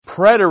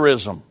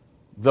Preterism,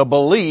 the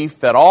belief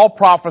that all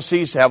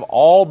prophecies have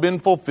all been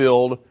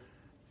fulfilled,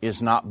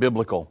 is not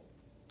biblical.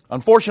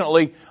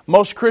 Unfortunately,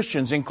 most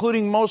Christians,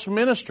 including most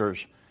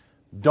ministers,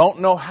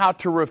 don't know how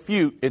to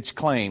refute its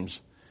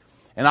claims.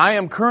 And I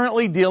am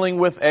currently dealing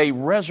with a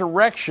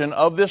resurrection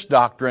of this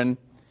doctrine,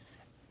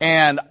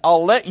 and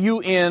I'll let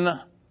you in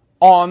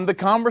on the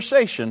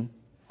conversation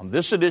on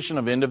this edition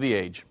of End of the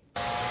Age.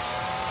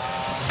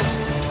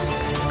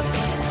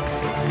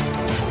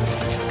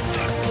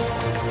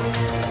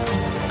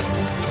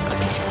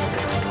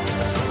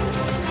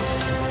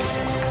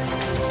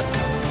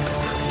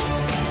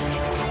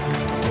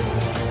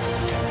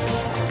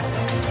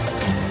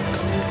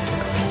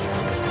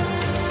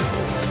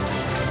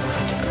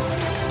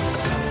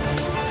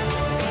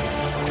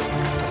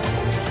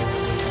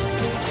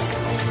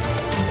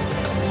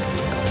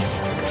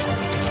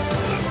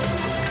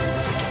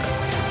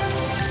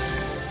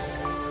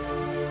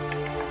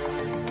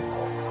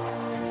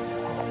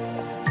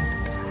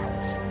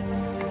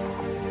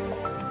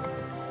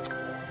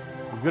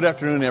 Good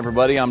afternoon,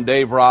 everybody. I'm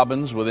Dave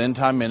Robbins with End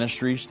Time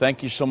Ministries.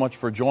 Thank you so much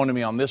for joining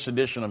me on this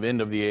edition of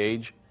End of the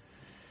Age.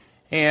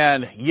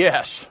 And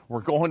yes,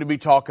 we're going to be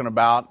talking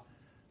about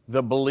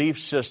the belief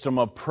system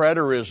of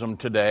preterism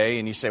today.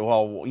 And you say,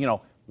 well,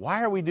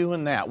 why are we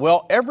doing that?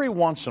 Well, every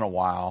once in a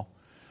while,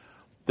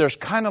 there's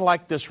kind of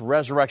like this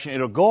resurrection.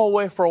 It'll go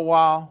away for a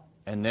while,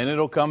 and then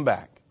it'll come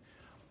back.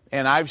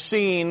 And I've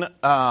seen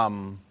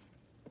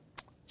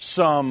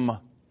some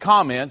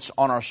comments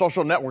on our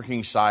social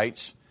networking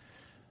sites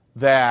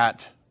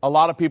that a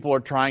lot of people are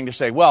trying to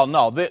say, well,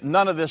 no,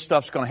 none of this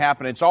stuff's going to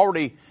happen. It's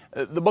already,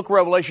 the book of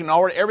Revelation,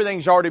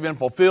 everything's already been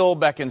fulfilled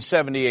back in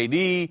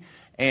 70 AD,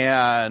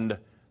 and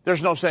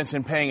there's no sense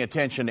in paying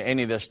attention to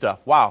any of this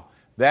stuff. Wow,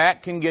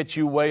 that can get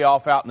you way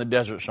off out in the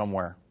desert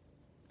somewhere.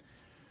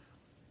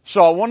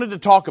 So I wanted to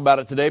talk about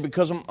it today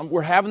because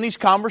we're having these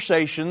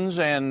conversations,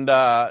 and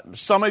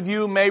some of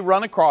you may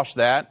run across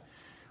that.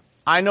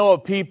 I know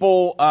of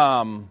people,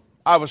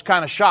 I was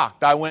kind of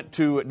shocked. I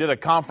did a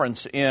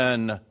conference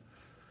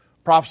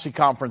prophecy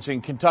conference in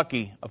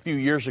Kentucky a few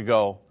years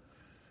ago,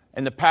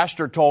 and the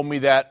pastor told me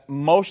that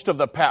most of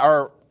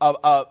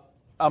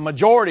a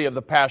majority of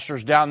the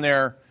pastors down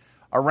there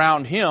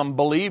around him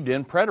believed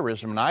in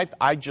preterism, and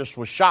I just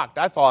was shocked.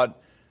 I thought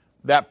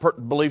that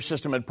belief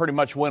system had pretty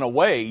much went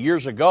away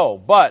years ago,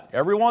 but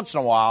every once in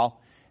a while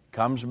it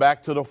comes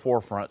back to the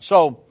forefront.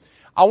 So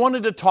I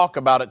wanted to talk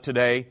about it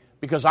today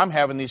because I'm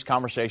having these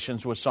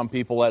conversations with some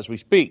people as we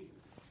speak.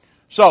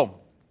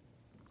 So,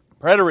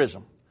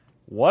 preterism.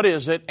 What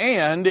is it,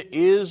 and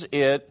is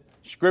it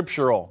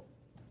scriptural?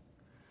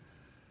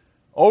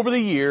 Over the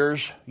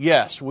years,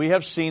 yes, we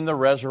have seen the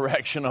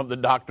resurrection of the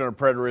doctrine of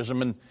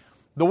preterism, and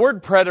the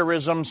word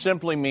preterism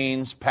simply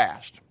means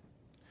past.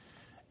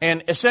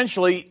 And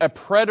essentially, a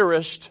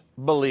preterist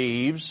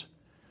believes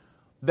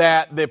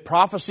that the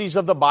prophecies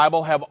of the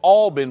Bible have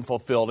all been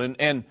fulfilled,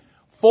 and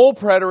full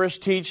preterists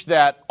teach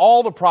that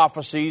all the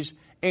prophecies,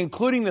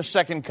 including the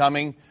second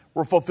coming,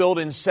 were fulfilled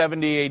in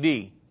 70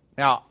 AD.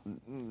 Now,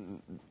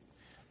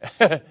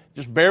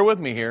 just bear with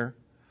me here.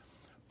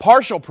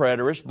 Partial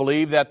preterists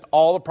believe that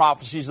all the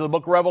prophecies of the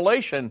book of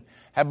Revelation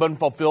have been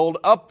fulfilled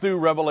up through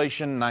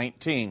Revelation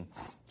 19.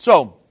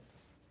 So,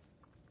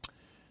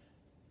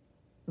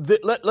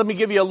 let me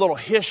give you a little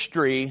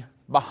history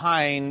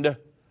behind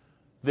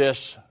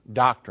this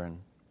doctrine.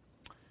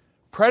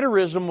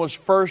 Preterism was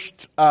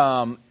first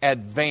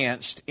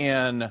advanced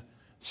in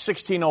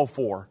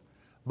 1604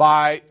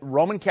 by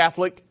Roman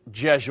Catholic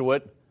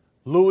Jesuit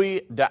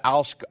Louis de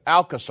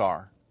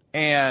Alcazar,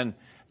 and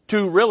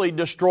to really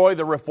destroy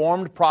the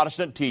Reformed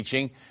Protestant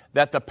teaching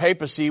that the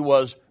papacy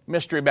was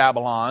Mystery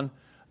Babylon,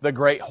 the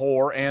great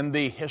whore, and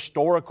the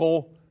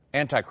historical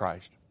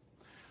Antichrist.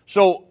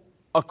 So,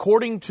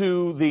 according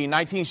to the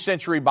 19th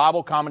century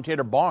Bible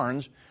commentator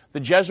Barnes, the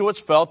Jesuits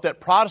felt that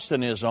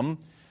Protestantism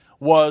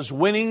was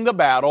winning the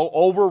battle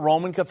over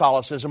Roman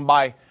Catholicism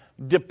by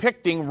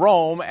depicting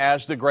Rome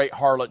as the great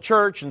harlot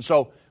church, and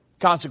so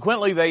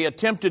consequently they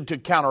attempted to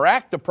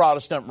counteract the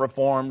Protestant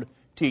Reformed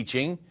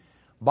teaching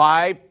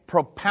by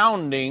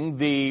propounding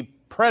the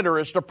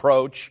preterist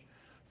approach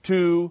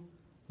to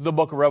the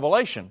book of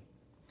Revelation.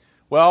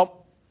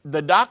 Well,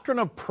 the doctrine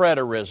of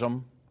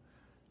preterism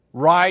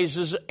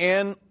rises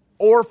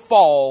or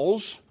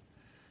falls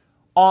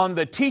on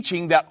the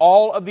teaching that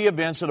all of the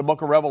events of the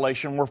book of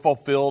Revelation were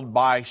fulfilled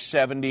by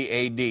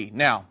 70 AD.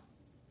 Now,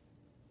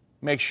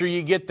 make sure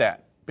you get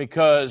that,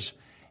 because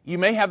you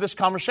may have this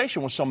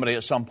conversation with somebody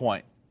at some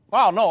point.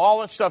 Wow, no,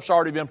 all that stuff's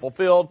already been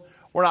fulfilled.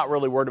 We're not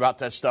really worried about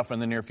that stuff in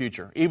the near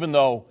future. Even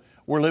though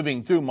we're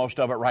living through most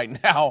of it right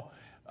now,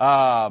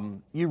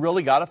 you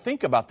really got to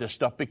think about this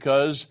stuff,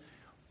 because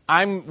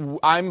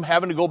I'm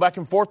having to go back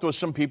and forth with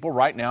some people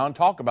right now and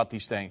talk about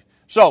these things.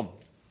 So,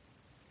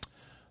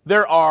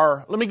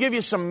 let me give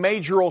you some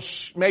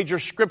major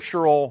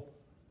scriptural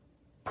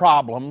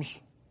problems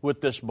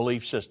with this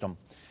belief system.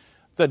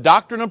 The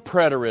doctrine of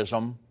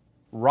preterism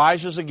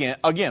rises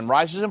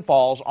and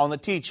falls on the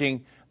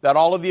teaching that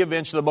all of the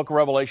events of the book of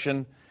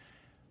Revelation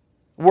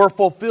were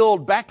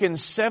fulfilled back in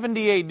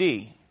 70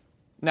 A.D.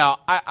 Now,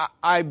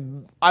 I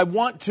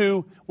want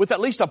to, with at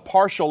least a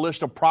partial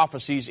list of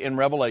prophecies in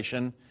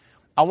Revelation,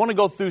 I want to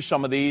go through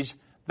some of these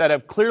that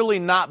have clearly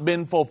not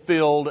been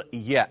fulfilled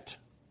yet.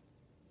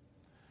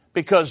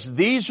 Because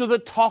these are the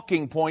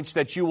talking points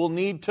that you will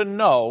need to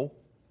know,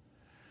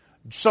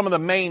 some of the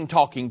main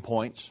talking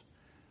points,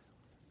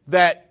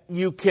 that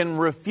you can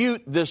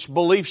refute this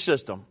belief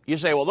system. You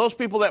say, well, those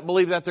people that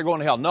believe that, they're going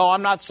to hell. No,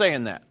 I'm not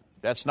saying that.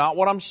 That's not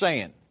what I'm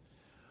saying.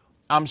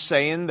 I'm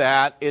saying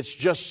that it's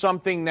just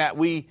something that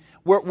we're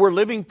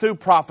living through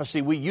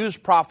prophecy. We use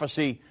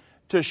prophecy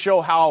to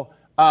show how,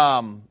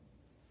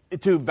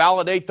 to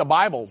validate the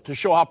Bible, to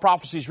show how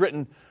prophecies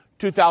written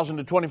 2,000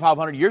 to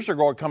 2,500 years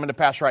ago are coming to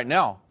pass right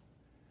now.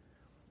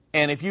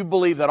 And if you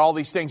believe that all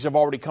these things have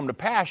already come to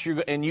pass,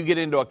 and you get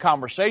into a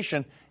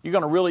conversation, you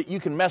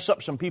can mess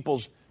up some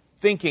people's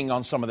thinking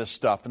on some of this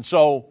stuff. And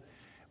so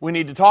we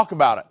need to talk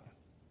about it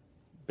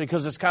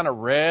because it's kind of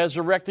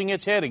resurrecting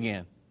its head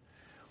again.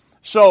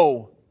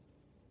 So,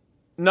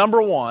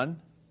 number one,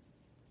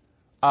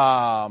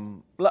 I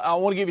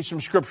want to give you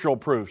some scriptural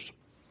proofs.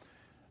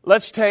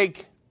 Let's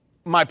take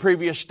my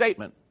previous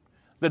statement.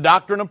 The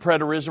doctrine of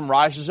preterism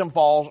rises and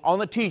falls on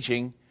the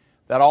teaching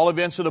that all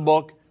events of the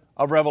book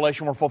of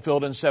Revelation were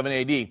fulfilled in 7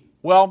 A.D.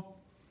 Well,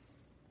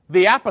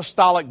 the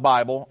Apostolic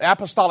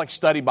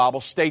Study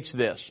Bible states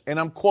this, and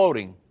I'm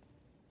quoting.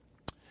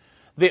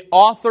 The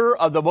author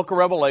of the book of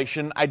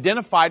Revelation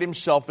identified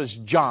himself as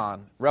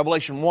John.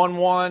 Revelation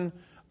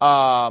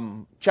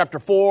 1:1, chapter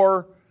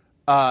 4,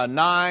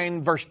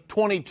 9, verse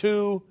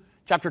 22,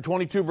 chapter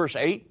 22, verse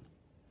 8.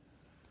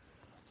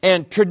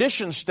 And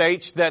tradition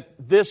states that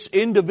this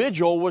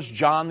individual was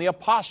John the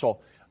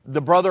Apostle,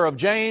 the brother of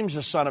James,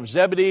 the son of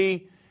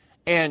Zebedee,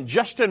 and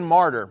Justin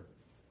Martyr,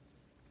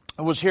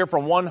 who was here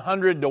from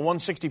 100 to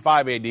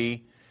 165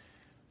 A.D.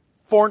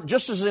 For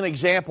just as an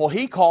example,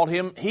 he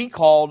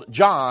called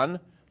John,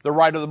 the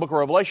writer of the book of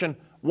Revelation,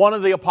 one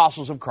of the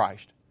apostles of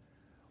Christ.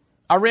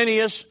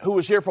 Irenaeus, who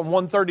was here from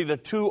 130 to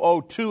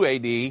 202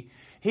 A.D.,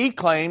 he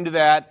claimed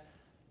that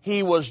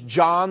he was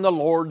John the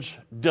Lord's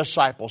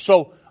disciple.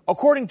 So,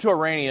 according to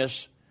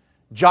Irenaeus,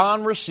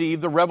 John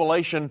received the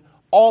revelation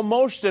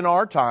almost in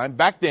our time,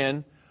 back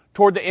then,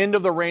 toward the end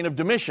of the reign of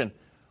Domitian,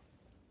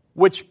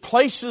 which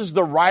places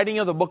the writing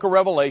of the book of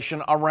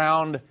Revelation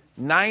around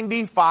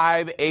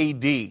 95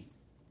 A.D.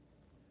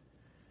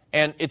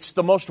 And it's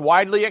the most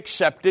widely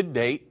accepted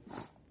date.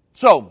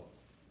 So,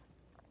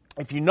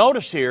 if you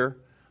notice here,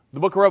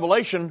 the book of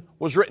Revelation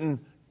was written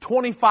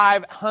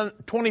 25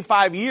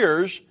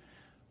 years,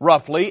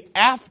 roughly,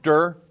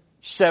 after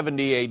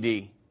 70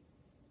 A.D.,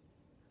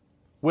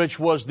 which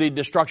was the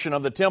destruction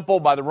of the temple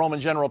by the Roman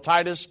general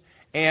Titus,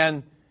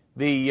 and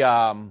the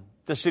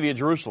city of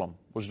Jerusalem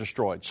was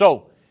destroyed.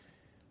 So,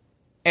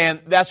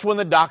 and that's when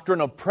the doctrine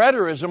of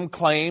preterism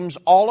claims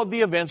all of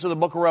the events of the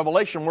book of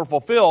Revelation were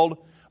fulfilled,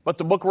 but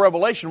the book of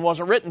Revelation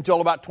wasn't written until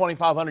about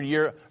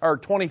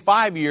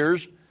 25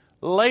 years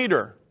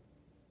later,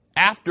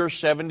 after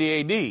 70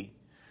 A.D.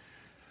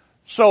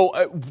 So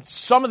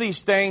some of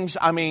these things,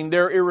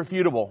 they're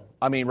irrefutable.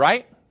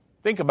 Right?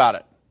 Think about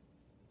it.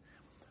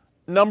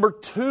 Number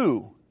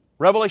 2,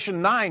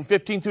 Revelation 9,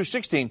 15 through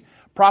 16,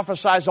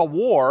 prophesies a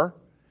war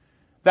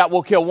that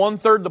will kill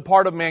 1/3 the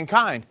part of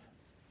mankind.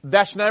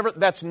 That's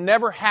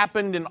never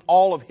happened in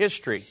all of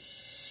history.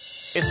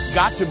 It's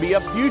got to be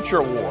a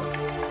future war.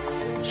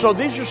 So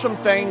these are some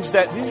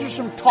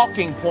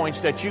talking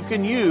points that you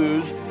can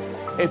use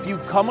if you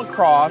come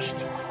across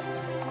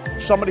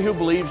somebody who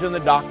believes in the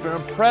doctrine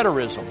of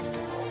preterism.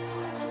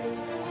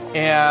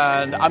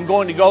 And I'm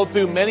going to go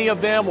through many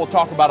of them. We'll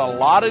talk about a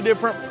lot of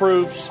different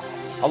proofs,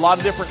 a lot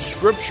of different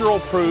scriptural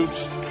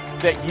proofs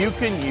that you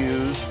can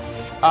use.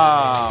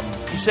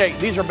 You say,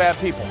 these are bad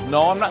people.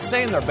 No, I'm not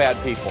saying they're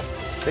bad people.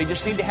 They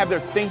just need to have their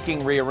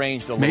thinking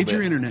rearranged a little bit.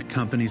 Major internet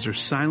companies are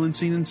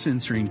silencing and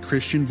censoring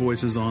Christian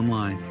voices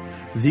online.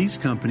 These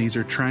companies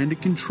are trying to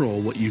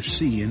control what you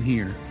see and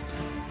hear.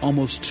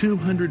 Almost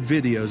 200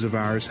 videos of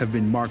ours have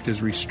been marked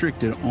as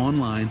restricted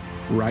online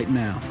right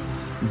now.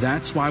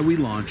 That's why we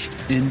launched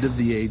End of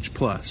the Age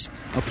Plus,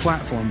 a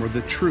platform where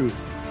the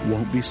truth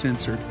won't be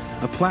censored,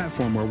 a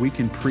platform where we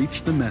can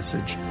preach the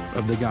message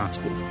of the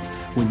gospel.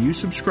 When you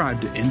subscribe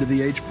to End of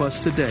the Age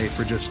Plus today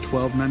for just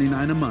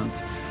 $12.99 a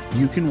month,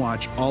 you can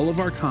watch all of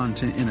our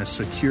content in a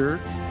secure,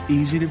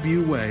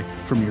 easy-to-view way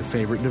from your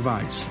favorite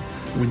device.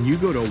 When you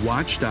go to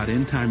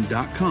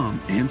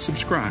watch.endtime.com and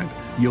subscribe,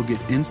 you'll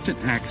get instant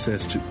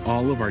access to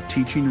all of our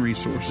teaching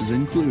resources,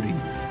 including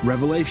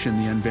Revelation,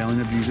 the Unveiling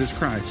of Jesus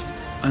Christ,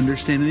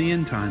 Understanding the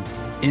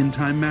End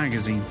Time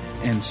Magazine,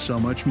 and so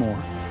much more.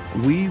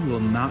 We will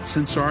not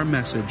censor our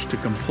message to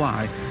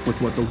comply with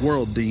what the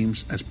world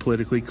deems as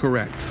politically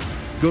correct.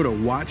 Go to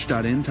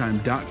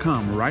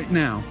watch.endtime.com right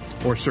now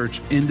or search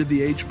End of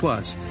the Age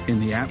Plus in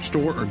the App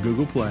Store or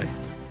Google Play.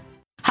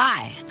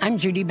 Hi, I'm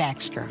Judy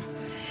Baxter.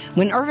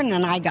 When Irvin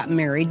and I got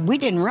married, we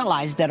didn't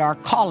realize that our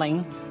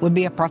calling would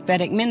be a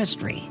prophetic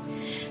ministry.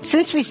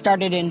 Since we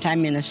started End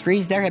Time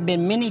Ministries, there have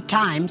been many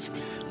times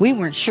we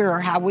weren't sure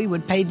how we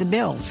would pay the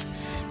bills.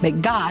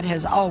 but God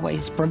has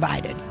always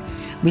provided.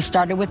 We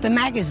started with the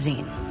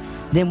magazine,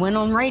 then went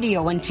on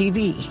radio and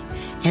TV,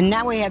 and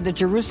now we have the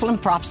Jerusalem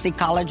Prophecy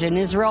College in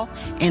Israel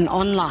and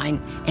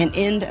online and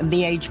End of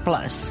the Age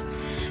Plus.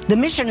 The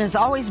mission has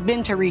always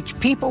been to reach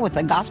people with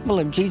the gospel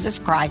of Jesus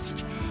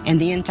Christ and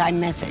the end-time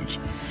message.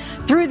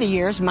 Through the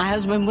years, my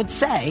husband would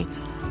say,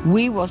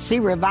 we will see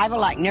revival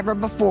like never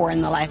before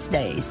in the last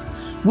days.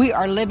 We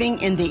are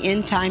living in the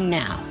end time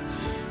now.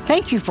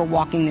 Thank you for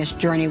walking this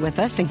journey with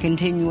us and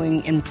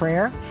continuing in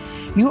prayer.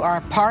 You are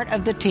a part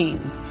of the team.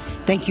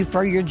 Thank you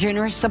for your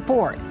generous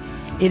support.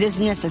 It is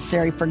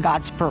necessary for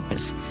God's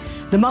purpose.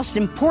 The most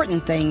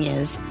important thing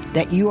is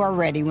that you are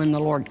ready when the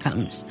Lord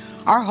comes.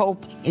 Our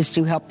hope is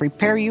to help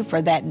prepare you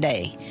for that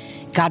day.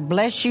 God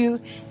bless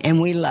you,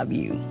 and we love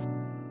you.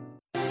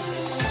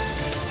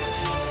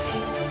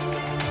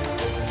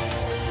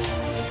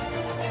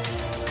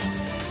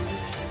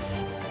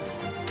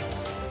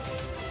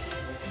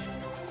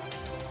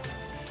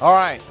 All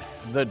right,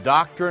 the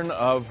doctrine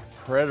of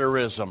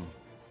preterism.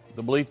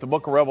 The belief, the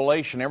book of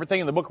Revelation,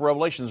 everything in the book of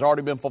Revelation has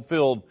already been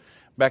fulfilled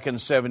back in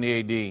 70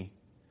 AD.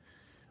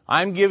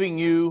 I'm going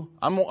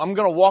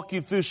to walk you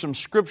through some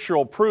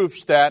scriptural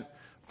proofs that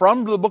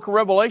from the book of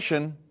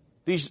Revelation,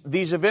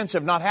 these events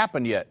have not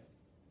happened yet.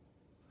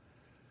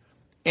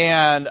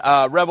 And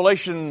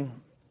Revelation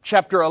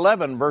chapter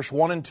 11, verse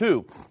 1 and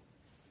 2,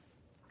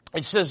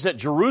 it says that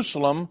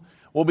Jerusalem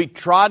will be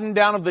trodden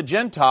down of the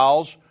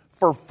Gentiles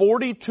for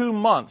 42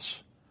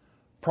 months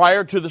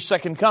prior to the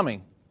second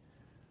coming.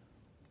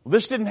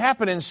 This didn't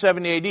happen in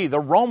 70 AD. The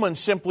Romans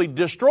simply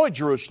destroyed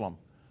Jerusalem.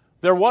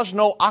 There was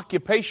no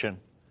occupation.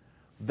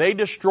 They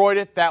destroyed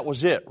it. That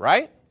was it,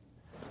 right?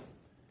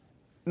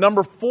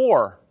 Number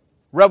 4,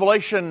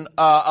 Revelation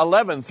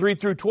 11, 3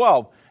 through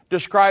 12,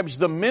 describes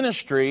the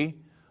ministry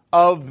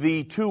of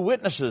the two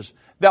witnesses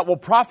that will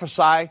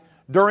prophesy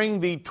during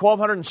the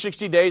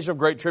 1260 days of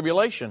Great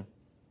Tribulation.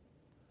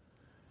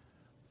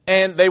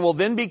 And they will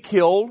then be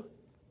killed,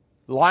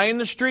 lie in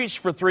the streets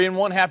for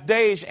 3½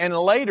 days, and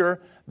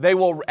later,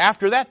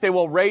 after that, they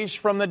will raise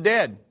from the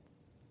dead.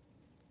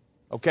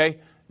 Okay?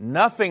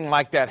 Nothing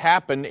like that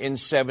happened in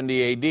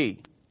 70 AD.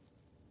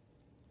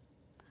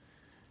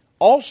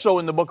 Also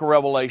in the book of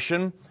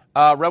Revelation,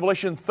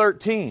 Revelation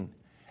 13,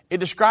 it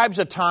describes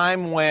a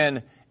time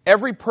when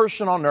every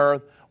person on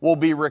earth will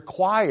be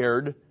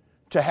required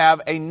to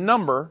have a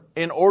number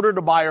in order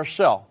to buy or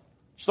sell.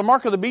 It's the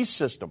mark of the beast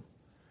system.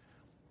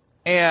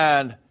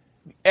 And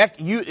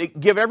you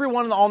give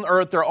everyone on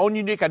earth their own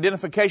unique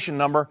identification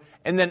number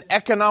and then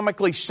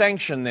economically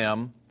sanction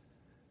them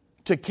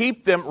to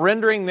keep them,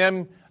 rendering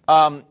them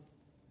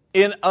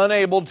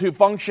unable to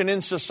function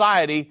in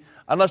society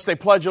unless they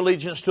pledge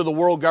allegiance to the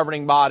world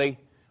governing body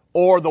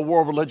or the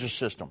world religious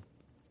system.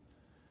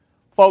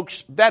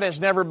 Folks, that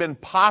has never been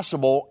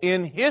possible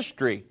in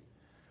history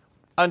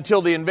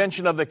until the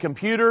invention of the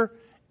computer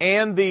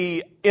and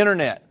the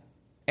internet.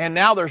 And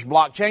now there's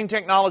blockchain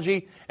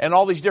technology and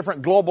all these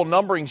different global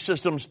numbering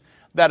systems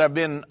that have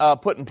been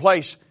put in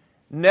place.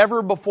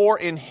 Never before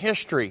in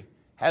history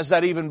has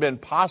that even been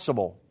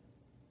possible.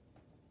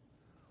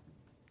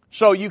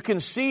 So you can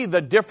see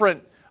the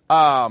different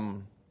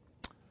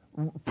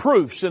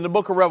proofs in the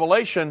book of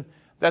Revelation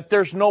that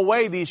there's no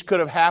way these could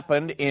have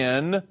happened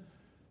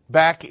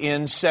back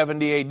in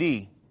 70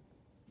 AD.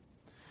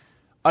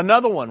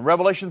 Another one,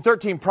 Revelation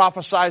 13,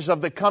 prophesies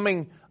of the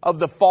coming of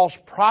the false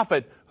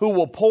prophet who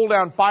will pull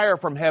down fire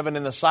from heaven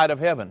in the sight of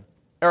heaven,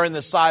 or in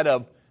the sight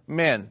of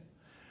men.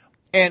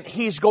 And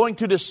he's going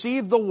to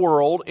deceive the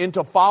world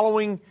into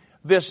following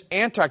this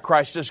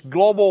Antichrist, this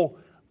global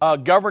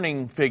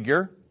governing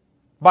figure,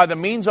 by the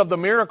means of the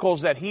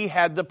miracles that he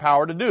had the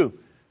power to do.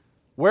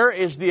 Where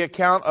is the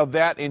account of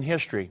that in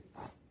history?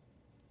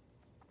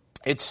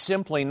 It's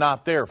simply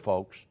not there,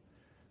 folks.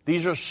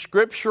 These are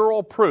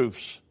scriptural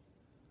proofs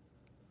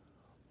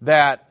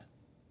that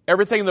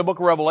everything in the book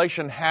of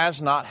Revelation has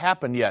not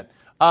happened yet.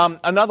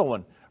 Another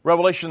one,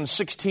 Revelation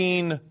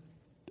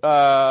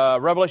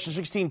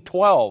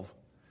 16:12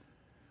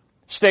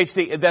 states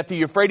that the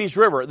Euphrates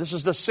River, this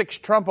is the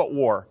sixth trumpet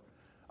war,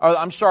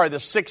 the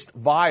sixth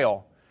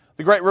vial.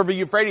 The great river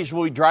Euphrates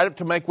will be dried up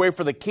to make way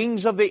for the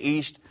kings of the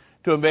east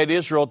to invade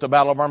Israel at the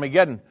Battle of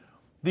Armageddon.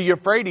 The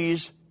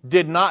Euphrates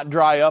did not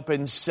dry up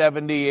in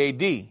 70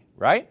 AD,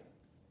 right?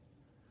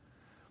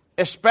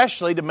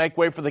 Especially to make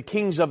way for the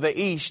kings of the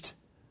east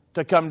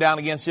to come down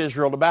against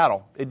Israel to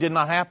battle. It did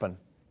not happen.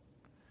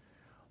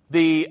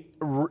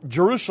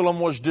 Jerusalem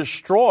was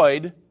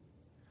destroyed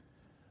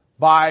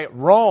by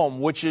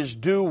Rome, which is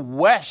due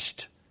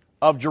west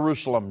of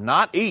Jerusalem,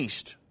 not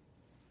east.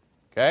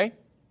 Okay?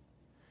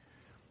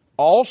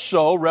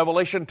 Also,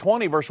 Revelation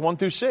 20, verse 1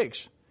 through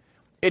 6.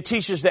 It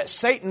teaches that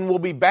Satan will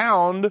be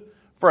bound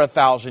for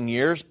 1,000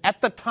 years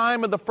at the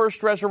time of the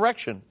first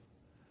resurrection.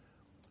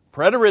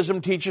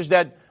 Preterism teaches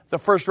that the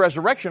first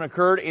resurrection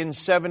occurred in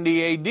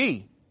 70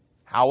 AD.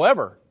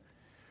 However,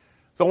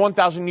 the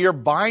 1,000-year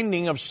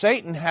binding of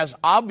Satan has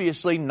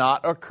obviously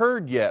not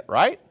occurred yet,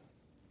 right?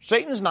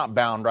 Satan's not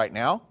bound right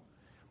now,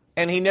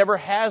 and he never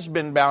has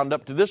been bound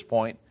up to this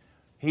point.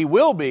 He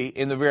will be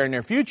in the very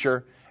near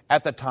future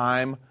at the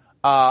time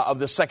of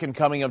the second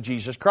coming of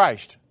Jesus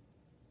Christ.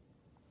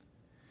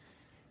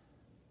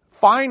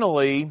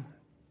 Finally,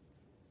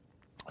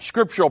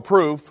 scriptural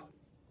proof.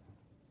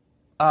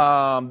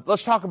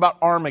 Let's talk about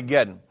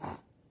Armageddon.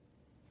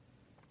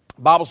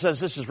 The Bible says,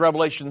 this is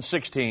Revelation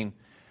 16.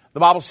 The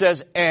Bible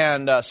says,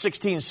 and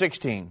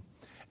 16:16,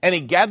 and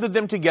he gathered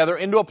them together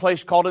into a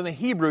place called in the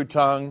Hebrew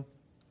tongue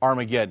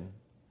Armageddon.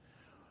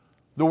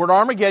 The word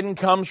Armageddon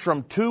comes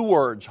from two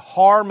words,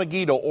 Har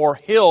Megiddo, or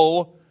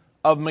hill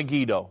of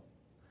Megiddo.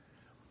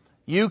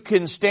 You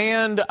can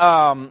stand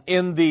I've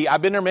been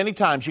there many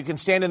times, you can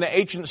stand in the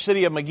ancient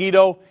city of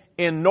Megiddo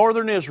in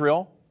northern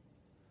Israel.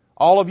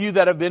 All of you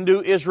that have been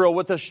to Israel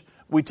with us,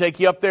 we take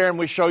you up there and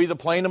we show you the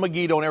plain of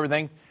Megiddo and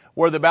everything,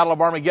 where the Battle of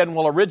Armageddon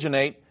will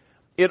originate.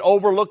 It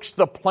overlooks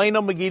the plain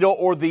of Megiddo,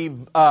 or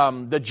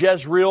the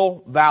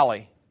Jezreel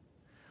Valley.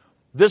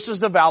 This is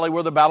the valley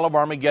where the Battle of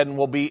Armageddon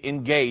will be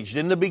engaged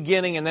in the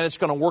beginning, and then it's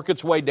going to work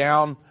its way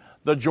down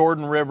the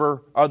Jordan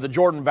River, or the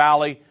Jordan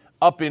Valley,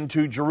 up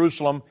into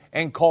Jerusalem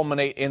and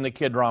culminate in the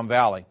Kidron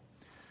Valley.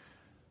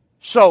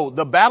 So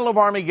the Battle of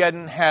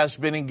Armageddon has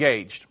been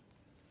engaged.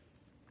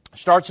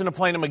 Starts in the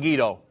plain of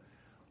Megiddo.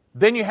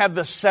 Then you have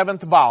the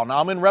seventh vial.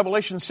 Now I'm in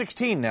Revelation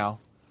 16 now.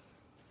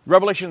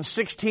 Revelation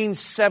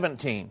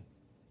 16:17.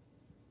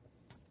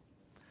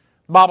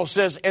 The Bible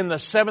says, and the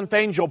seventh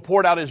angel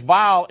poured out his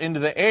vial into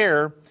the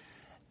air,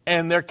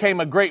 and there came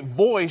a great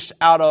voice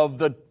out of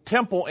the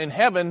temple in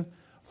heaven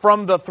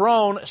from the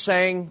throne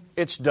saying,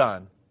 it's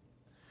done.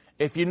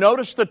 If you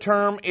notice the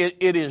term,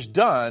 it is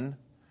done,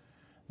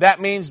 that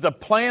means the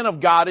plan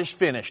of God is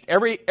finished.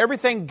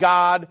 Everything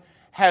God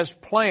has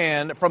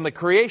planned from the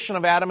creation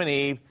of Adam and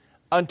Eve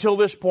until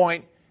this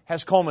point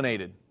has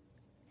culminated.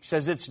 He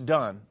says it's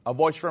done. A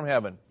voice from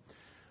heaven.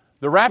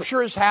 The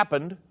rapture has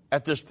happened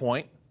at this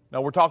point.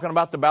 Now we're talking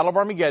about the Battle of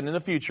Armageddon in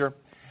the future.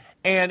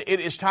 And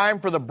it is time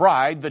for the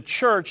bride, the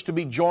church, to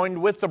be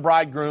joined with the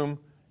bridegroom,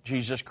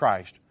 Jesus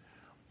Christ.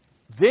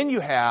 Then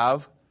you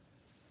have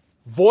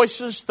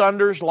voices,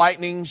 thunders,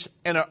 lightnings,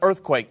 and an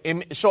earthquake.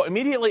 So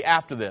immediately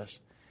after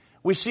this,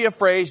 we see a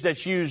phrase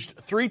that's used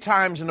 3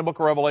 times in the book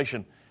of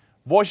Revelation.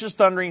 Voices,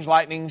 thunderings,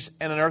 lightnings,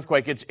 and an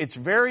earthquake. It's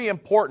very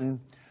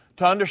important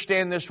to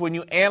understand this when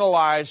you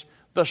analyze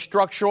the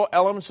structural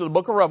elements of the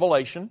book of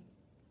Revelation.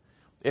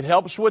 It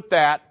helps with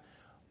that,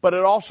 but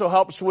it also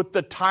helps with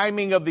the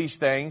timing of these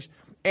things.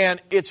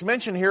 And it's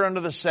mentioned here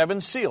under the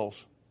 7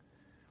 seals.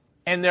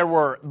 And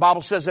the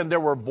Bible says, and there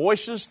were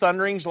voices,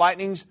 thunderings,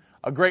 lightnings,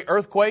 a great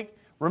earthquake.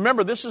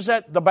 Remember, this is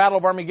at the Battle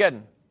of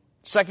Armageddon,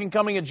 second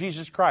coming of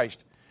Jesus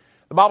Christ.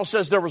 The Bible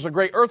says there was a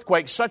great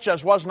earthquake, such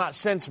as was not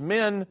since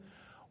men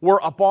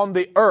were upon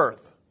the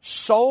earth.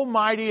 So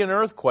mighty an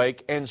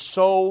earthquake and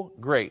so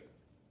great.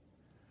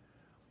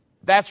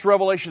 That's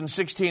Revelation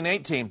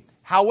 16:18.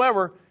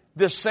 However,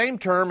 this same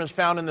term is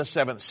found in the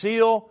 7th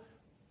seal.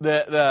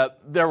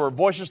 There were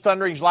voices,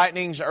 thunderings,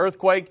 lightnings,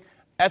 earthquake.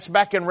 That's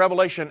back in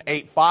Revelation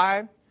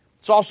 8:5.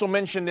 It's also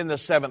mentioned in the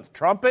 7th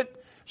trumpet.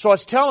 So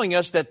it's telling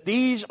us that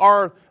these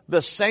are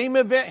the same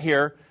event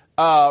here.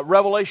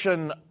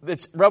 Revelation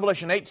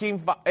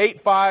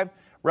 8:5,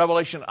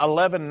 Revelation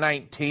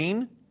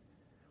 11:19.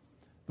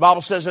 The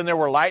Bible says, and there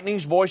were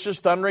lightnings, voices,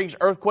 thunderings,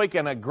 earthquake,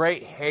 and a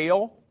great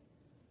hail.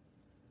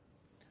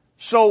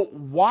 So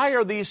why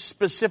are these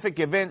specific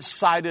events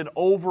cited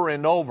over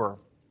and over?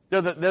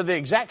 They're the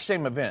exact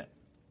same event.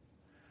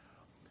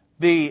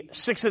 The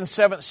 6th and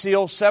 7th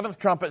seal, 7th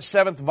trumpet,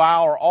 7th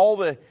vial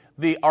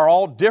are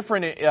all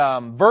different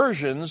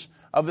versions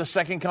of the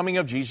second coming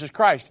of Jesus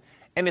Christ.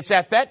 And it's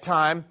at that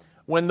time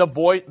when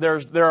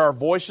there are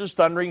voices,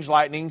 thunderings,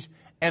 lightnings,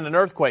 and an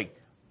earthquake.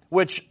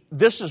 Which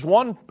this is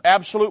one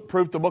absolute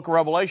proof the book of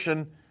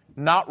Revelation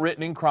not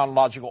written in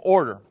chronological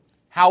order.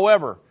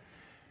 However,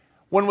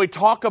 when we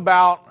talk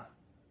about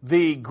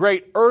the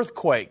great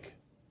earthquake,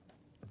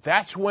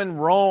 that's when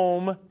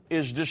Rome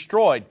is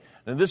destroyed.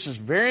 And this is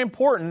very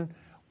important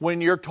when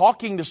you're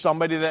talking to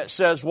somebody that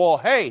says, well,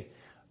 hey,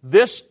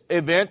 this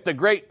event,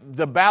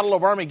 the Battle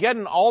of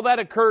Armageddon, all that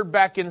occurred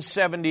back in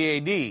 70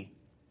 AD.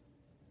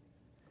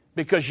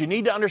 Because you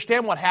need to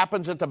understand what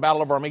happens at the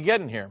Battle of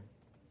Armageddon here.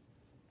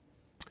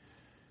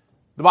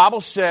 The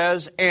Bible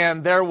says,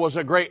 and there was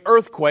a great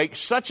earthquake,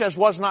 such as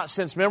was not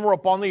since men were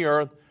upon the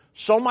earth,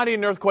 so mighty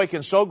an earthquake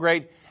and so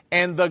great,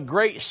 and the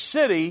great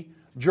city,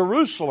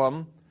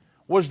 Jerusalem,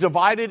 was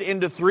divided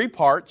into 3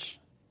 parts,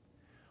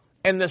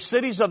 and the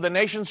cities of the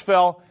nations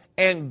fell,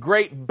 and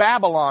great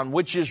Babylon,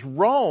 which is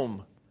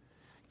Rome,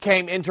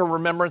 came into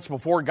remembrance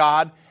before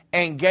God,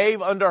 and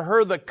gave unto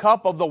her the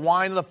cup of the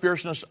wine of the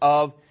fierceness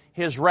of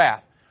his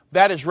wrath.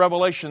 That is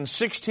Revelation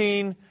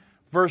 16,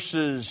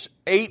 verses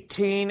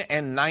 18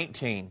 and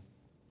 19.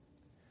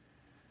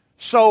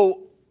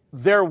 So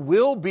there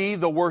will be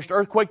the worst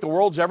earthquake the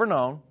world's ever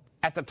known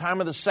at the time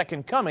of the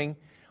second coming,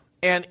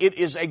 and it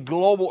is a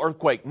global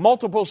earthquake.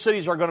 Multiple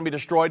cities are going to be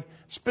destroyed,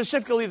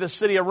 specifically the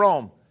city of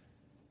Rome.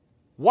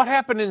 What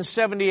happened in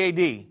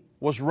 70 AD?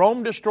 Was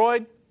Rome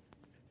destroyed?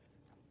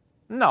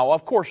 No,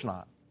 of course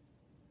not.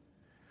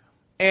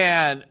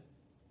 And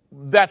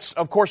That's,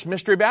 of course,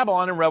 Mystery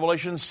Babylon in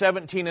Revelation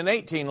 17 and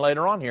 18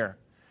 later on here.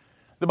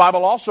 The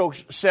Bible also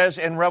says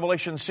in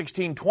Revelation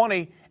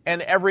 16:20,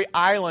 and every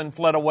island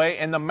fled away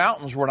and the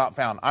mountains were not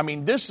found. I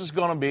mean, this is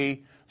going to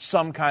be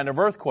some kind of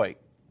earthquake.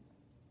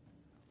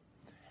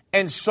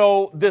 And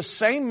so this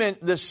same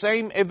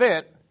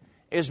event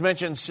is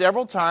mentioned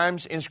several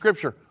times in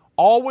Scripture,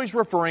 always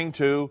referring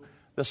to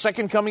the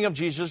second coming of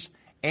Jesus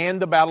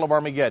and the Battle of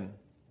Armageddon.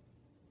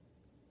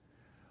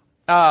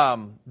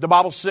 The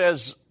Bible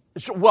says,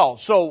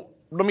 so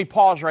let me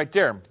pause right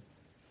there.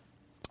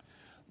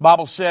 The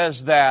Bible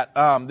says that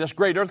this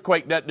great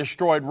earthquake that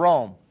destroyed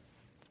Rome.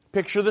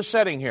 Picture the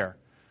setting here.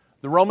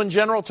 The Roman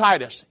general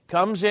Titus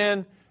comes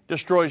in,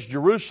 destroys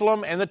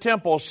Jerusalem and the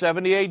temple,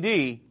 70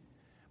 A.D.,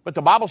 but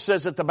the Bible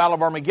says at the Battle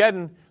of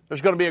Armageddon,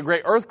 there's going to be a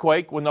great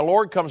earthquake when the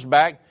Lord comes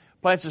back,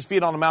 plants his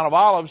feet on the Mount of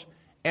Olives,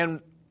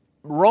 and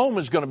Rome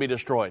is going to be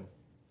destroyed.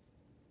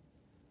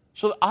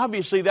 So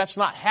obviously that's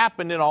not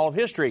happened in all of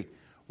history.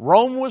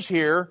 Rome was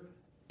here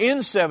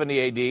in 70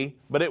 A.D.,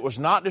 but it was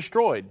not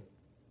destroyed.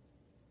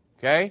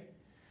 Okay?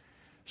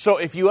 So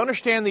if you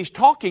understand these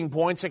talking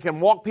points that can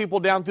walk people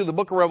down through the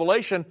book of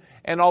Revelation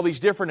and all these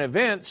different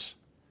events,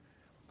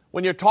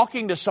 when you're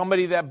talking to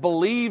somebody that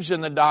believes in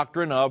the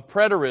doctrine of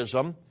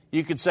preterism,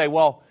 you could say,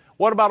 well,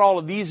 what about all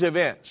of these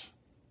events?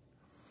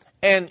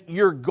 And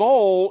your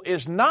goal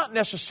is not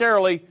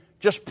necessarily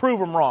just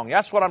prove them wrong.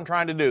 That's what I'm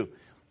trying to do.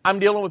 I'm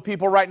dealing with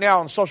people right now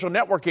on social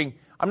networking.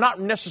 I'm not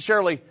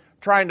necessarily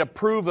trying to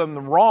prove them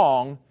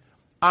wrong.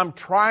 I'm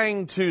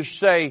trying to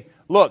say,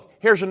 look,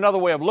 here's another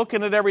way of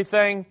looking at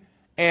everything,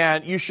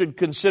 and you should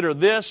consider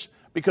this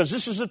because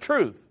this is the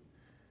truth.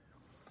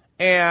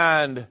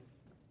 And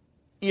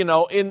you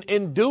know,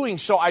 in doing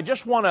so, I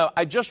just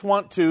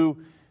want to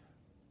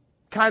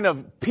kind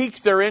of pique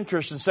their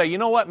interest and say, you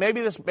know what,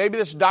 maybe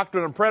this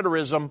doctrine of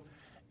preterism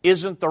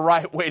isn't the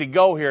right way to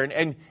go here.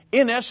 And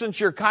in essence,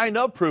 you're kind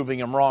of proving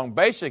them wrong,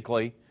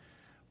 basically.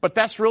 But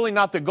that's really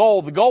not the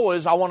goal. The goal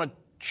is I want to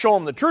show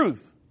them the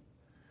truth.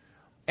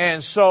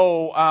 And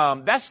so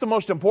that's the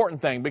most important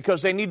thing,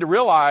 because they need to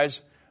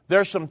realize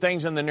there's some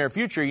things in the near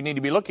future you need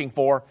to be looking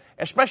for,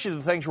 especially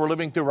the things we're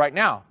living through right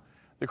now.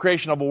 The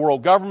creation of a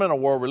world government, a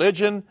world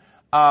religion,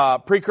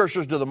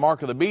 precursors to the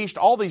mark of the beast,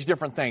 all these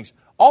different things.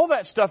 All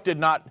that stuff did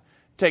not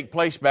take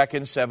place back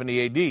in 70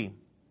 A.D.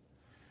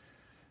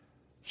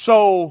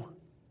 So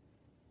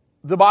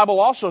the Bible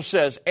also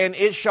says, and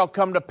it shall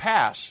come to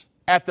pass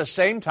at the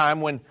same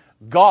time when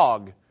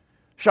Gog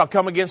shall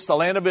come against the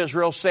land of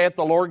Israel, saith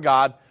the Lord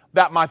God,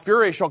 that my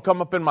fury shall come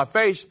up in my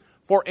face,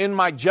 for in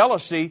my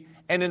jealousy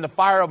and in the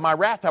fire of my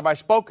wrath have I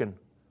spoken.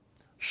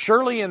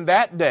 Surely in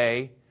that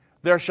day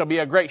there shall be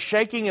a great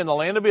shaking in the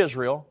land of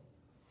Israel,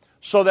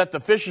 so that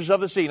the fishes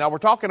of the sea. Now we're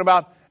talking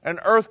about an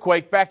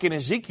earthquake back in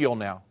Ezekiel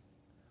now.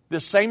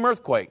 This same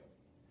earthquake.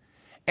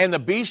 And the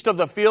beast of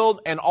the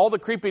field and all the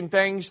creeping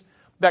things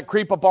that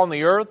creep upon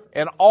the earth,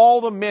 and all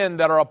the men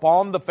that are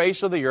upon the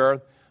face of the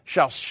earth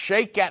shall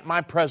shake at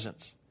my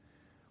presence.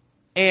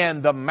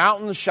 And the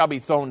mountains shall be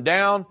thrown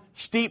down,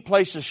 steep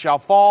places shall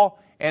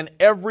fall, and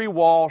every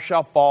wall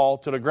shall fall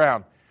to the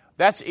ground.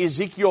 That's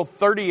Ezekiel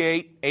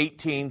 38,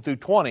 18 through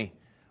 20.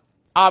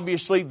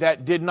 Obviously,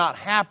 that did not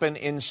happen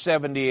in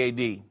 70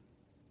 A.D.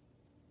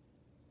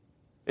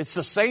 It's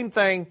the same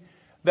thing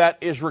that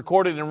is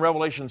recorded in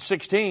Revelation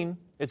 16.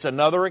 It's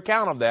another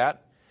account of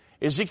that.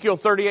 Ezekiel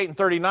 38 and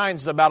 39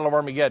 is the Battle of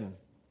Armageddon.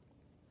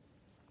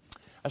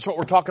 That's what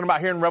we're talking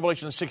about here in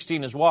Revelation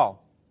 16 as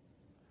well.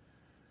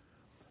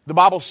 The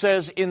Bible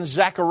says in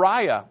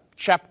Zechariah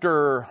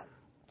chapter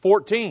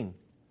 14,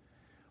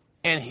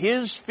 and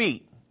his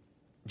feet,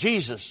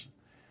 Jesus,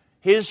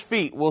 his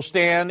feet will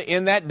stand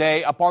in that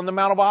day upon the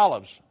Mount of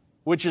Olives,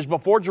 which is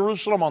before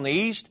Jerusalem on the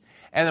east,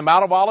 and the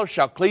Mount of Olives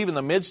shall cleave in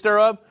the midst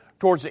thereof,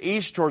 towards the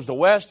east, towards the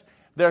west.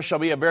 There shall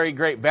be a very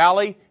great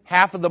valley.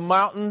 Half of the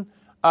mountain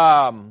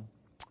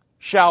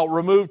shall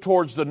remove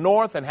towards the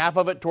north, and half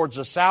of it towards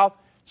the south.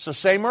 It's the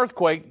same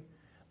earthquake.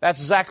 That's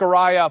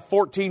Zechariah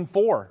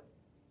 14:4.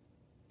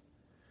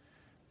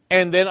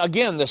 And then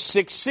again, the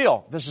sixth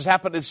seal. This has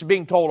happened. It's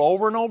being told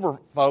over and over,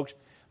 folks.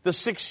 The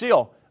sixth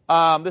seal.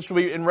 This will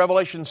be in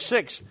Revelation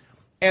 6.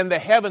 And the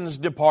heavens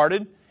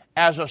departed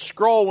as a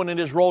scroll when it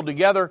is rolled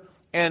together,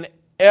 and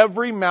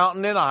every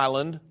mountain and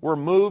island were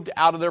moved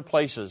out of their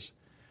places.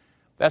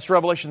 That's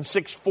Revelation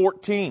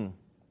 6:14.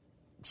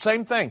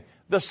 Same thing.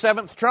 The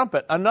seventh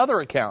trumpet,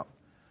 another account.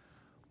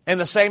 In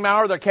the same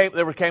hour there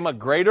came a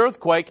great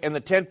earthquake, and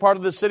the 10th part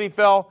of the city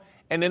fell,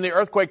 and in the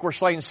earthquake were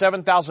slain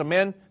 7,000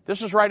 men.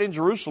 This is right in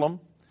Jerusalem.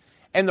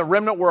 And the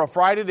remnant were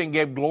affrighted and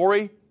gave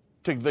glory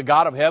to the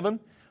God of heaven.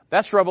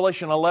 That's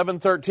Revelation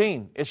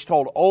 11:13. It's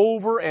told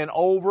over and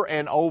over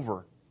and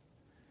over.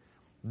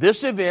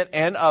 This event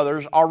and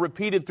others are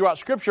repeated throughout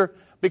Scripture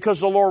because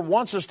the Lord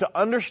wants us to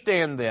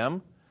understand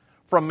them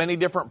from many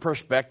different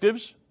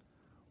perspectives.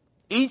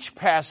 Each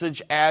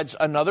passage adds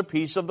another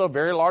piece of the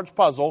very large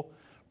puzzle,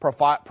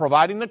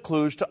 providing the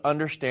clues to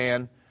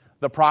understand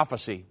the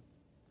prophecy.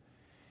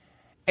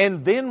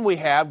 And then we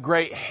have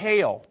great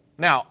hail.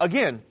 Now,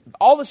 again,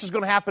 all this is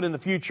going to happen in the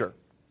future.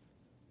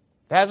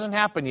 It hasn't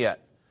happened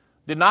yet.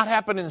 Did not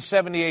happen in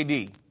 70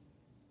 AD.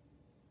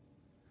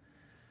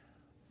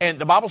 And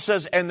the Bible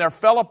says, and there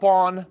fell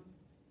upon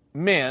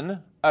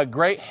men a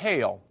great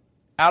hail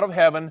out of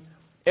heaven,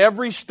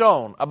 every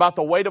stone about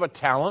the weight of a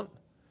talent,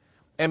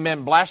 and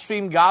men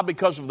blasphemed God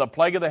because of the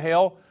plague of the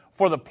hail,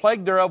 for the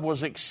plague thereof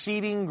was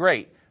exceeding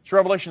great. It's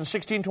Revelation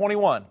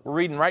 16:21. We're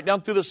reading right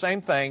down through the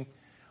same thing.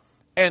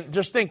 And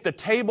just think, the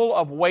table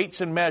of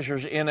weights and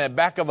measures in the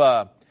back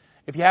of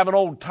if you have an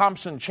old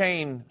Thompson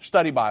Chain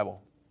study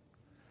Bible,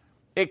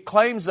 it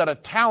claims that a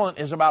talent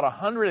is about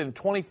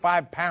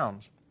 125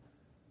 pounds.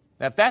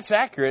 Now, if that's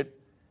accurate,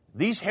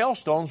 these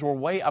hailstones will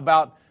weigh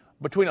about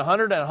between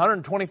 100 and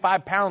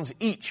 125 pounds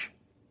each.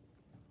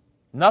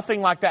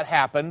 Nothing like that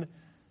happened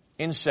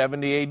in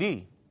 70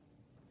 AD.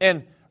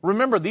 And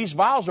remember, these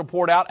vials are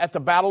poured out at the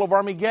Battle of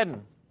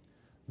Armageddon.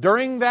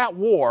 During that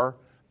war,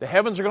 the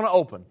heavens are going to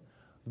open.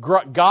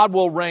 God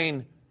will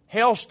rain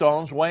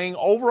hailstones weighing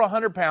over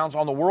 100 pounds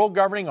on the world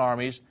governing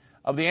armies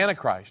of the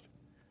Antichrist.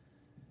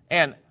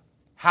 And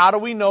how do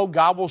we know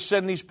God will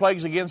send these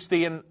plagues against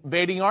the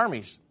invading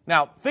armies?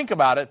 Now, think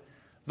about it.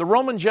 The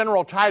Roman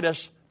general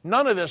Titus,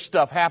 none of this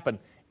stuff happened.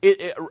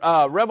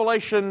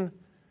 Revelation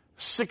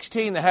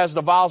 16 that has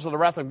the vials of the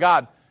wrath of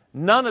God,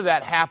 none of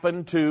that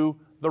happened to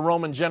the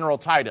Roman general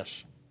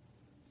Titus.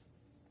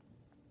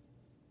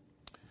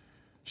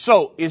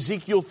 So,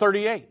 Ezekiel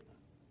 38.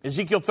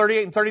 Ezekiel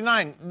 38 and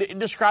 39 it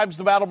describes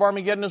the Battle of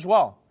Armageddon as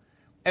well.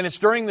 And it's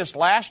during this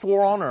last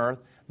war on earth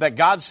that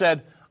God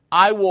said,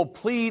 I will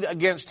plead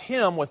against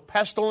him with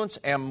pestilence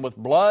and with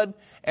blood,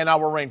 and I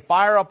will rain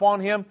fire upon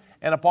him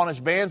and upon his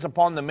bands,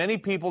 upon the many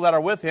people that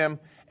are with him,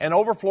 and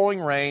overflowing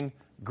rain,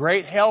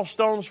 great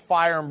hailstones,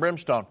 fire, and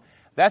brimstone.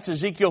 That's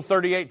Ezekiel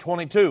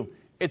 38:22.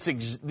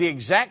 It's the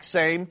exact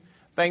same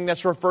thing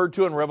that's referred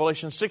to in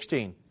Revelation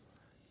 16.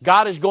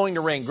 God is going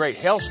to rain great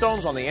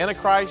hailstones on the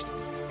Antichrist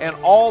and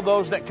all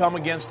those that come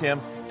against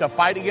him to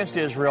fight against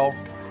Israel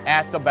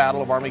at the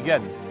Battle of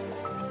Armageddon.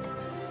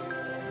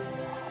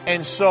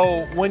 And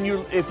so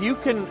if you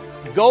can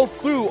go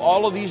through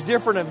all of these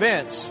different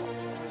events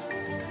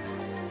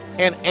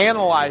and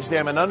analyze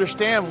them and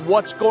understand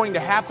what's going to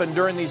happen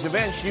during these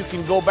events, you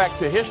can go back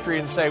to history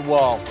and say,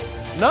 well,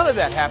 none of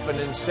that happened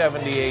in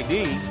 70 AD.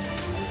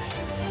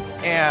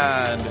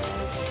 And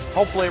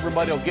hopefully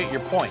everybody will get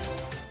your point.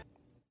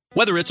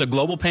 Whether it's a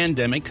global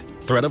pandemic,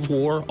 threat of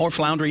war, or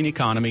floundering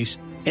economies,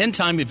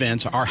 end-time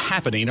events are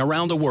happening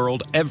around the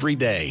world every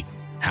day.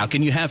 How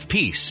can you have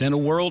peace in a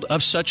world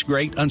of such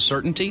great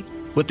uncertainty?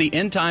 With the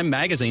End Time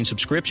Magazine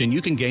subscription,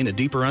 you can gain a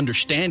deeper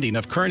understanding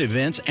of current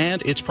events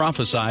and its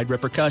prophesied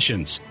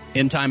repercussions.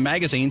 End Time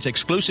Magazine's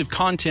exclusive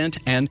content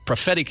and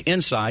prophetic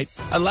insight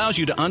allows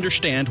you to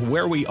understand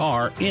where we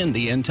are in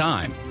the end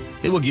time.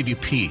 It will give you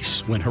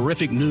peace when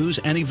horrific news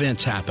and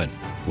events happen.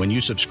 When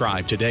you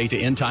subscribe today to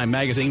End Time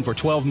Magazine for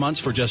 12 months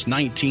for just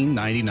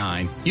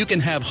 $19.99, you can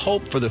have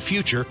hope for the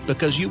future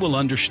because you will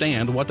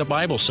understand what the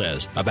Bible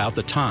says about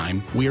the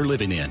time we are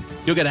living in.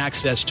 You'll get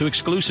access to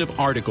exclusive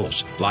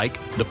articles like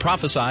the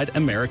Prophesied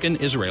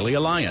American-Israeli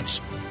Alliance,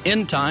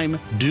 End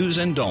Time Do's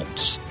and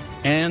Don'ts,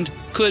 and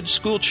Could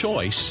School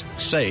Choice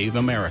Save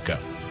America?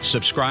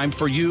 Subscribe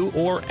for you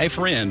or a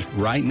friend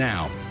right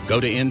now. Go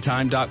to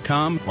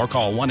endtime.com or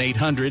call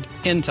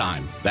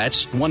 1-800-END-TIME.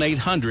 That's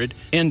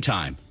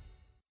 1-800-END-TIME.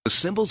 The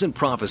symbols and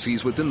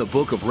prophecies within the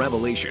book of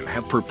Revelation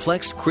have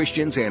perplexed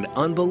Christians and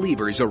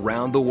unbelievers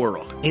around the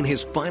world. In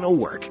his final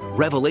work,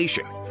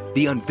 Revelation,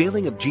 The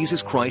Unveiling of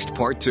Jesus Christ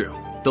Part 2,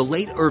 the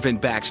late Irvin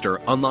Baxter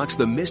unlocks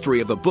the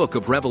mystery of the book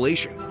of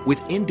Revelation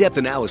with in-depth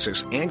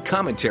analysis and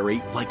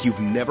commentary like you've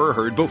never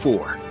heard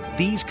before.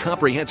 These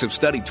comprehensive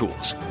study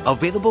tools,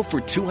 available for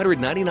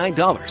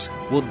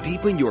 $299, will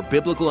deepen your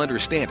biblical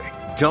understanding.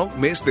 Don't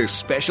miss this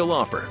special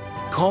offer.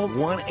 Call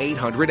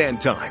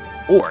 1-800-END-TIME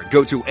or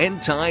go to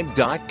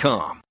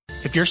endtime.com.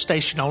 If your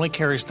station only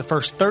carries the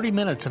first 30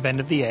 minutes of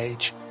End of the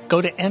Age,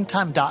 go to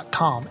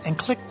endtime.com and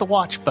click the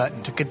watch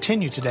button to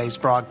continue today's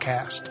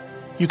broadcast.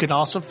 You can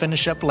also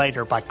finish up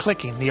later by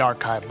clicking the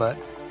archive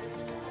button.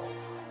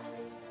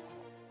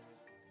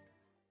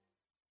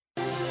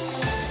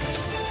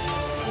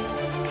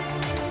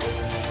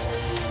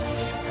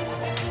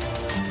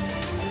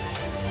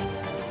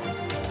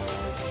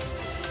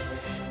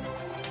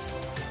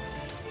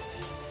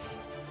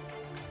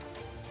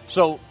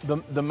 So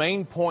the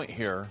main point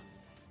here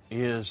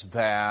is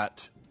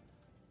that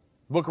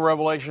Book of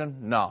Revelation,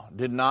 no,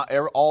 did not.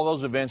 All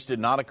those events did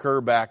not occur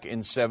back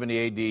in 70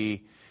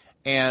 A.D.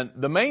 And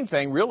the main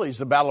thing really is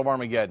the Battle of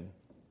Armageddon.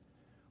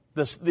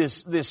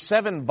 This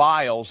 7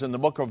 vials in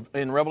the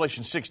in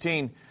Revelation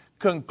 16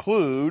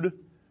 conclude,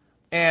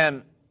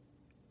 and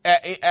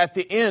at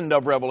the end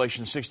of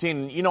Revelation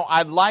 16,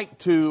 I'd like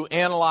to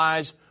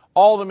analyze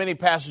all the many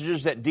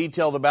passages that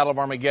detail the Battle of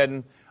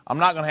Armageddon. I'm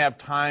not going to have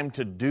time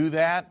to do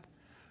that,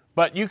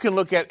 but you can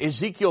look at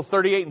Ezekiel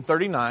 38 and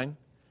 39,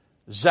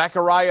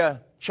 Zechariah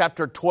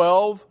chapter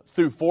 12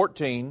 through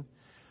 14,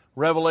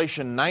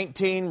 Revelation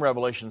 19,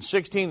 Revelation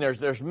 16.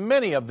 There's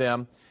many of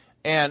them,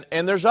 and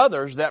there's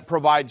others that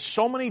provide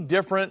so many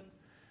different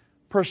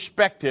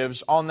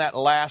perspectives on that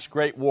last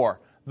great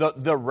war,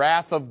 the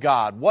wrath of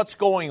God, what's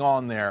going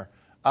on there.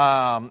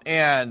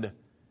 And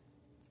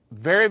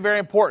very, very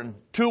important.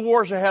 2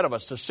 wars ahead of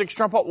us, the 6th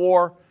trumpet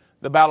war,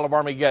 the Battle of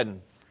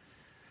Armageddon.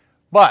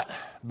 But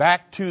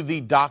back to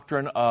the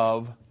doctrine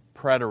of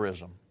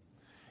preterism.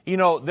 You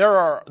know, there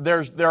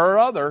are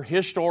other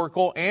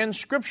historical and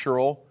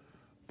scriptural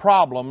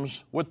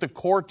problems with the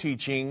core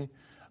teaching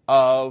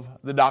of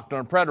the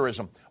doctrine of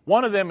preterism.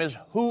 One of them is,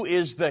 who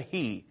is the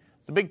he?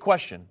 It's a big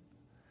question.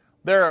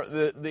 So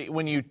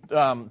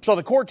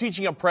the core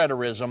teaching of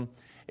preterism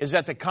is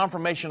that the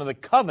confirmation of the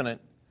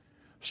covenant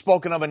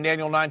spoken of in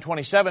Daniel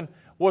 9:27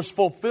 was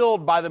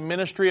fulfilled by the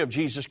ministry of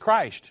Jesus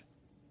Christ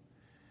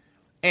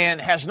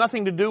and has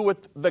nothing to do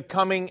with the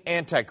coming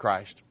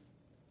Antichrist.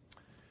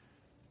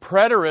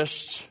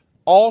 Preterists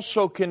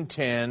also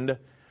contend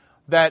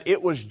that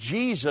it was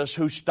Jesus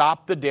who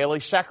stopped the daily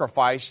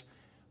sacrifice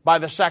by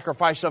the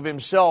sacrifice of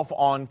himself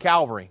on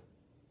Calvary.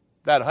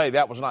 That, hey,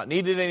 that was not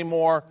needed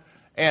anymore.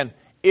 And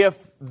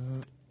if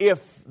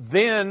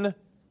then,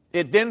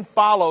 it then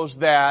follows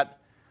that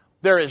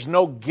there is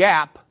no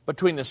gap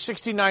between the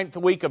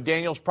 69th week of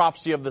Daniel's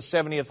prophecy of the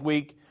 70th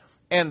week,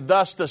 and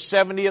thus the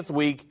 70th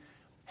week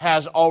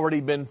has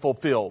already been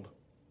fulfilled.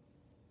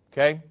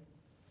 Okay?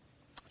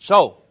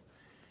 So,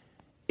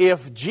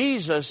 if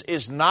Jesus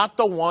is not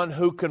the one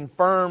who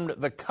confirmed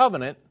the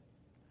covenant,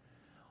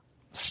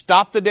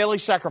 stopped the daily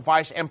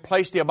sacrifice, and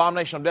placed the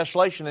abomination of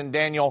desolation in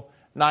Daniel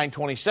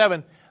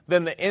 9:27,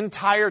 then the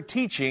entire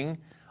teaching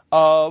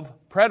of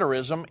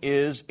preterism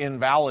is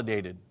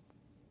invalidated.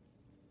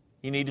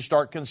 You need to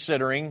start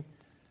considering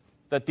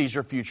that these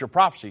are future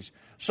prophecies.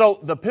 So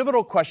the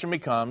pivotal question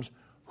becomes,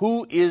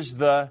 who is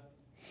the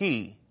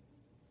he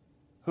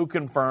who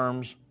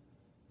confirms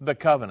the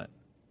covenant?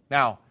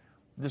 Now,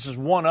 this is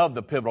one of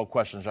the pivotal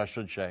questions, I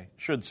should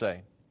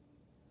say.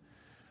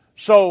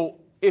 So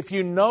if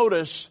you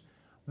notice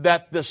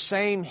that the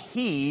same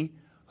he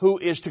who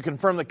is to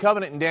confirm the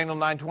covenant in Daniel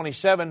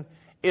 9:27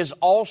 is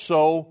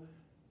also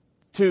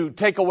to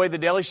take away the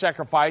daily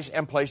sacrifice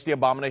and place the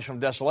abomination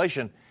of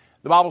desolation.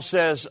 The Bible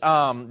says,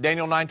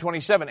 Daniel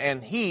 9:27,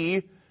 and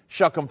he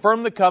shall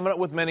confirm the covenant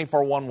with many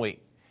for 1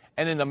 week.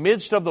 And in the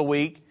midst of the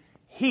week,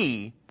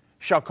 he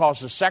shall cause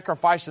the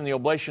sacrifice and the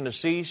oblation to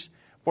cease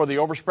for the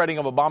overspreading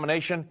of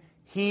abomination.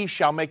 He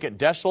shall make it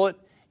desolate,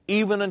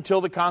 even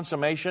until the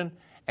consummation,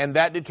 and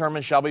that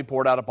determined shall be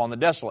poured out upon the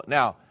desolate.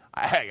 Now,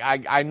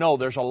 I know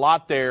there's a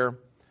lot there,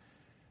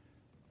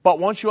 but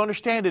once you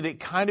understand it, it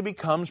kind of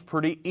becomes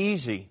pretty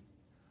easy.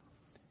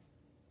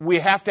 We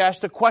have to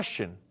ask the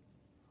question,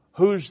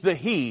 who's the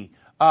he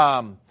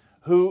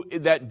who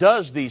that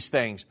does these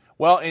things?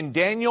 Well, in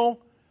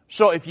Daniel,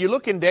 so if you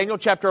look in Daniel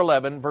chapter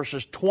 11,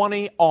 verses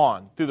 20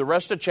 on, through the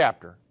rest of the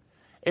chapter,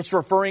 it's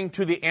referring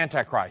to the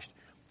Antichrist.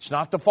 It's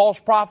not the false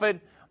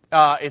prophet.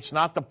 It's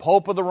not the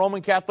Pope of the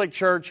Roman Catholic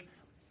Church.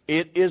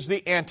 It is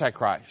the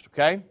Antichrist,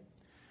 okay?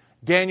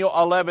 Daniel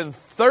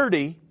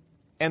 11:30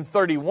 and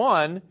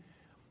 31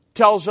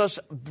 tells us,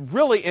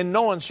 really in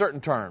no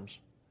uncertain terms,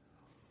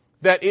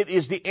 that it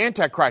is the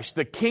Antichrist,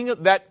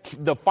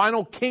 the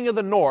final king of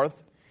the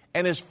north,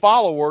 and his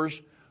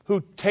followers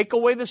who take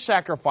away the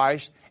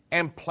sacrifice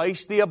and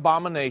place the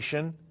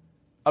abomination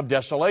of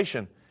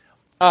desolation.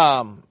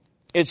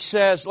 It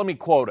says, let me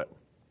quote it,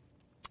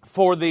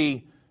 for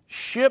the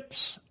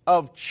ships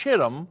of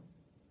Chittim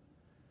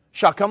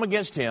shall come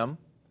against him,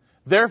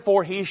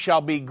 therefore he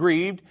shall be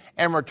grieved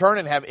and return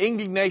and have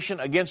indignation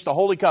against the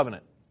holy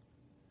covenant.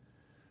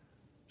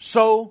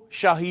 So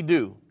shall he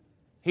do.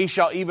 He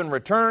shall even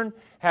return,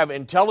 have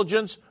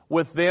intelligence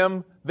with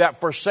them that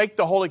forsake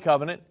the holy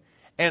covenant,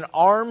 and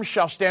arms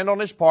shall stand on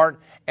his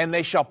part, and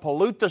they shall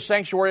pollute the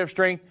sanctuary of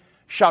strength,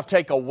 shall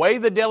take away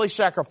the daily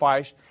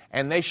sacrifice,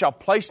 and they shall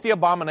place the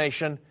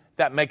abomination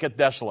that maketh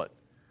desolate.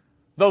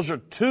 Those are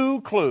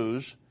 2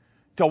 clues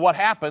to what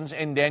happens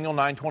in Daniel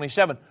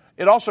 9:27.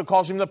 It also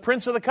calls him the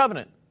Prince of the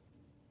Covenant.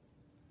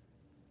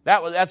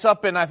 That's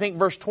up in, I think,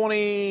 verse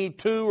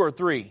 22 or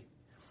 3.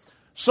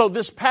 So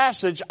this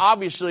passage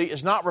obviously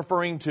is not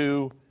referring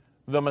to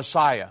the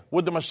Messiah.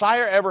 Would the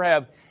Messiah ever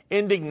have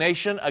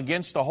indignation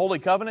against the Holy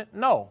Covenant?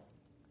 No.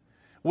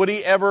 Would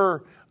he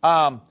ever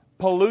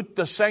pollute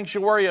the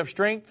sanctuary of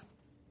strength?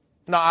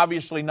 No,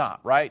 obviously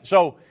not, right?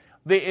 So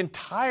the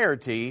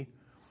entirety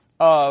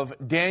of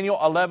Daniel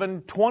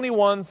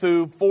 11:21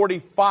 through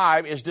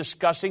 45 is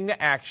discussing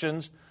the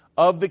actions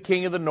of the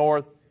king of the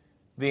north,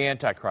 the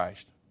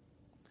Antichrist.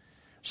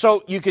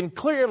 So you can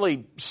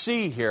clearly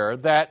see here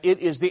that it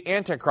is the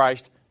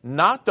Antichrist,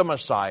 not the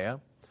Messiah,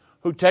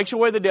 who takes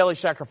away the daily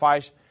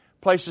sacrifice,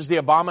 places the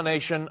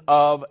abomination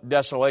of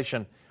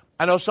desolation.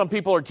 I know some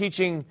people are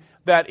teaching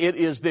that it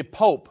is the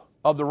Pope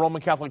of the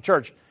Roman Catholic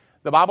Church.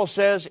 The Bible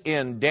says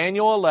in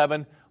Daniel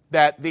 11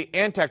 that the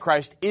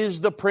Antichrist is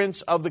the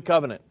Prince of the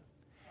Covenant.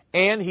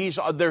 And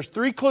there's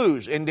 3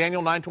 clues in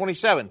Daniel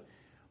 9:27.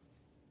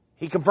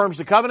 He confirms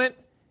the covenant,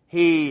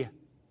 he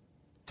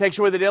takes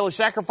away the daily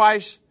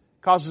sacrifice,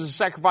 places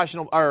the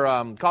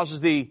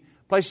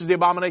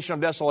abomination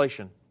of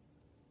desolation.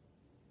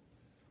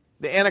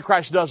 The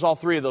Antichrist does all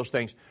three of those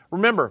things.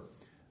 Remember,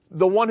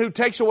 the one who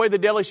takes away the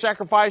daily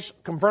sacrifice,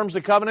 confirms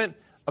the covenant,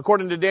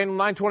 according to Daniel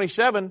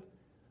 9:27,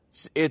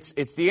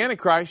 it's the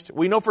Antichrist.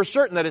 We know for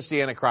certain that it's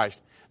the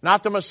Antichrist,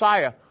 not the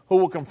Messiah, who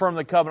will confirm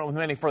the covenant with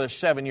many for the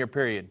 7-year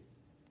period.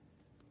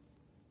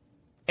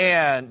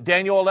 And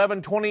Daniel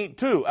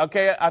 11:22,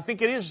 okay, I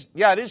think it is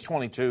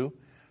 22,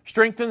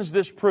 strengthens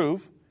this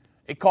proof.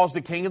 It calls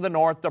the king of the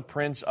north the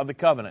prince of the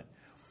covenant.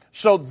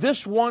 So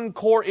this one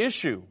core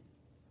issue,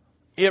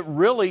 it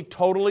really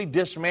totally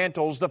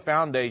dismantles the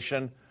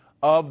foundation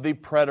of the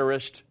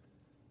preterist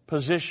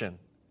position.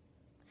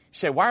 You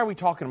say, why are we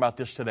talking about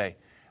this today?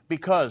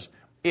 Because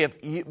if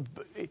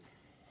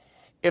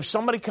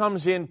somebody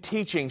comes in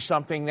teaching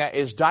something that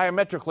is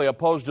diametrically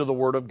opposed to the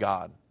Word of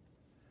God,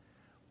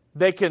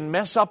 they can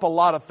mess up a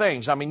lot of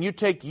things. I mean, you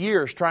take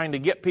years trying to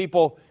get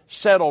people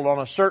settled on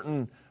a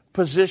certain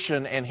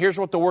position, and here's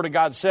what the Word of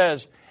God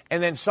says,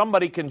 and then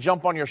somebody can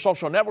jump on your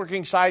social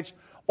networking sites,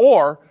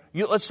 or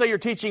let's say you're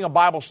teaching a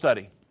Bible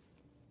study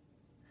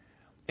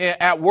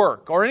at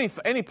work or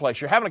any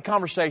place. You're having a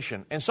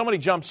conversation, and somebody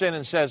jumps in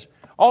and says,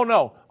 oh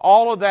no,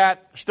 all of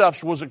that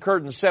stuff was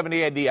occurred in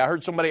 70 AD.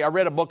 I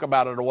read a book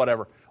about it or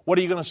whatever. What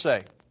are you going to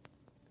say?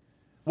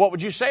 What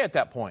would you say at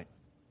that point?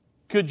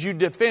 Could you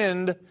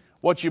defend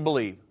what you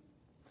believe?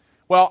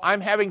 Well,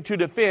 I'm having to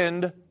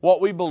defend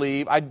what we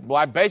believe.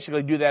 I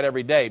basically do that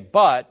every day,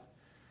 but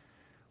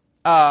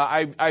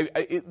I've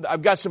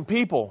got some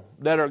people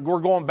we're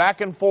going back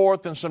and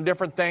forth and some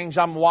different things.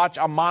 I'm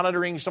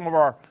monitoring some of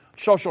our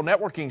social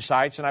networking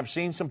sites, and I've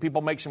seen some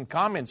people make some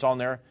comments on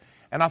there,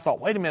 and I thought,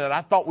 wait a minute,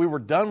 I thought we were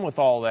done with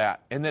all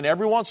that. And then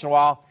every once in a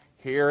while,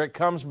 here it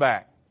comes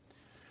back.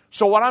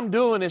 So what I'm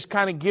doing is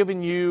kind of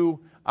giving you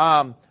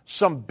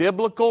some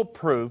biblical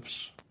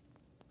proofs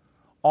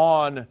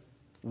on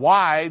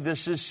why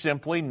this is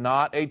simply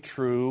not a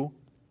true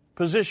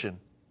position.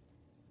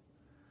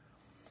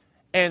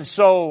 And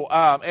so,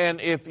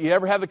 and if you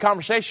ever have the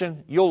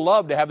conversation, you'll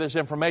love to have this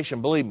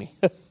information, believe me.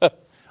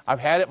 I've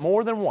had it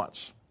more than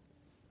once.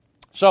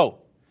 So,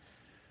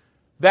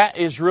 that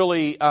is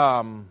really,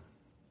 that's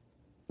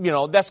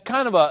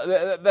kind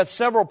of that's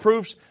several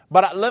proofs,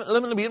 but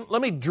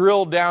let me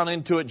drill down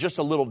into it just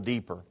a little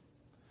deeper.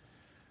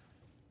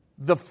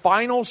 The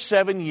final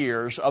 7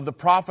 years of the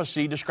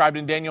prophecy described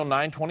in Daniel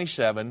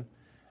 9:27,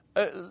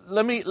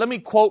 let me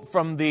quote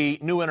from the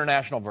New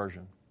International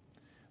Version.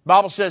 The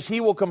Bible says,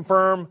 he will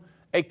confirm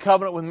a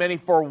covenant with many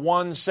for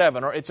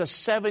 1/7, or it's a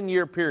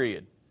 7-year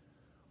period.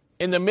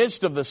 In the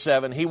midst of the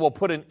 7, he will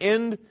put an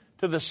end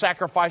to the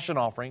sacrifice and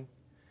offering,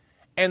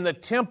 and the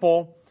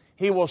temple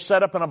he will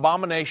set up an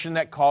abomination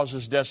that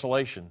causes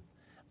desolation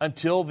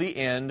until the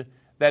end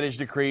that is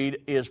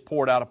decreed is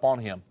poured out upon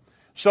him.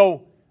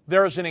 So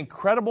there is an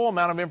incredible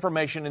amount of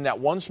information in that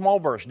one small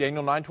verse,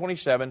 Daniel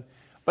 9:27,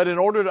 but in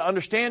order to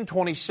understand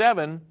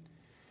 27,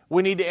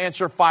 we need to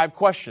answer 5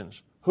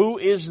 questions. Who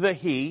is the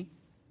he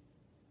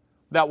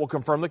that will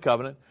confirm the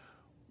covenant?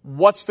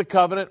 What's the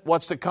covenant?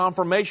 What's the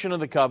confirmation of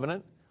the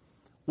covenant?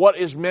 What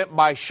is meant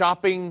by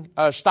stopping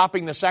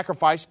the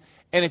sacrifice?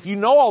 And if you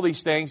know all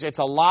these things, it's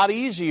a lot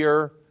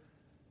easier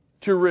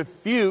to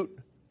refute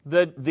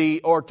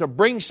or to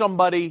bring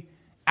somebody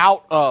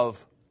out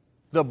of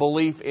the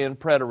belief in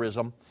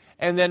preterism.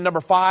 And then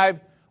number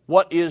 5,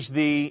 what is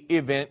the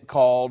event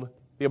called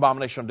the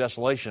abomination of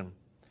desolation?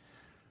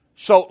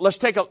 So let's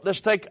take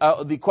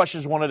the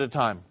questions one at a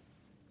time.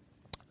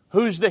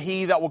 Who's the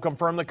he that will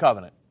confirm the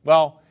covenant?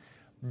 Well,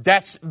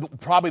 that's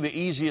probably the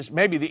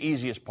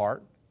easiest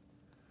part,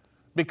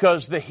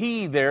 because the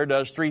he there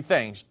does 3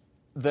 things.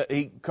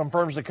 He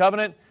confirms the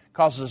covenant,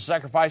 causes the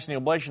sacrifice and the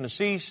oblation to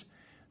cease,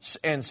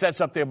 and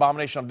sets up the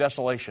abomination of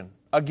desolation.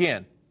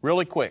 Again,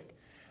 really quick.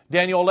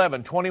 Daniel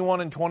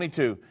 11:21 and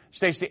 22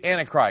 states the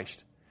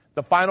Antichrist,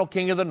 the final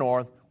king of the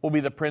north, will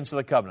be the prince of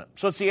the covenant.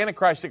 So it's the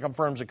Antichrist that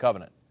confirms the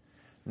covenant.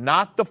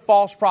 Not the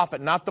false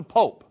prophet, not the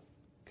Pope.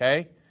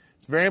 Okay?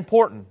 It's very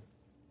important.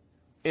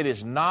 It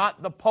is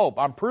not the Pope.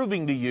 I'm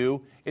proving to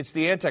you it's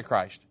the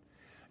Antichrist.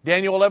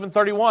 Daniel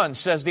 11:31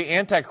 says the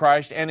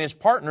Antichrist and his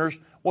partners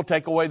will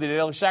take away the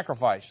daily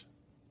sacrifice.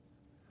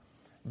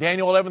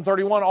 Daniel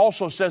 11:31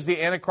 also says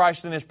the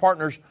Antichrist and his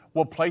partners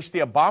will place the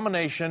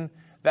abomination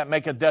that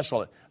maketh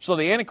desolate. So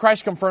the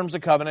Antichrist confirms the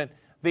covenant.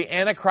 The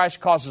Antichrist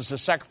causes the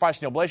sacrifice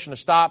and the oblation to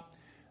stop.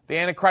 The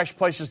Antichrist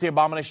places the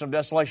abomination of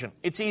desolation.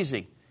 It's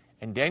easy.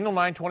 In Daniel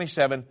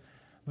 9:27,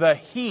 the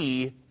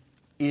he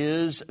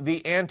is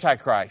the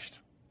Antichrist.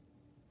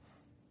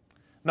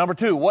 Number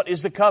 2, what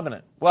is the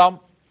covenant?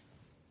 Well,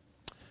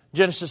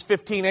 Genesis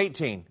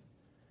 15:18.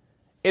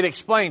 It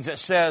explains, it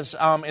says,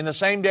 in the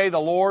same day the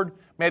Lord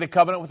made a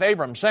covenant with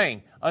Abram,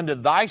 saying, unto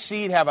thy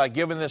seed have I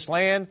given this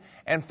land,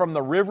 and from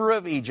the river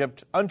of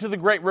Egypt unto the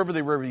great river,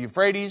 the river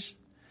Euphrates.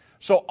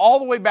 So all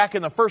the way back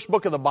in the first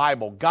book of the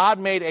Bible, God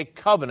made a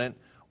covenant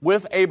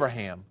with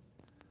Abraham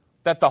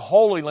that the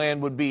Holy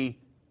Land would be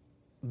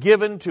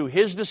given to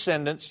his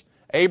descendants,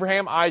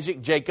 Abraham,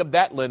 Isaac, Jacob,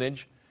 that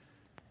lineage,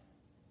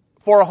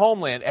 for a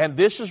homeland. And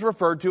this is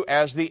referred to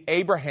as the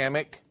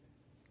Abrahamic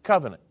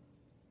covenant.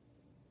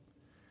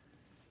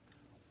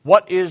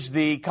 What is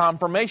the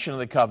confirmation of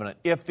the covenant?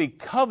 If the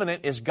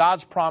covenant is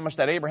God's promise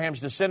that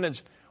Abraham's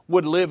descendants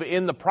would live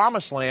in the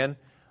promised land,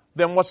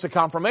 then what's the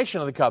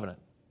confirmation of the covenant?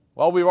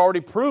 Well, we've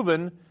already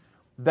proven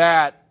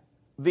that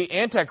the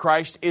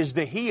Antichrist is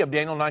the he of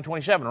Daniel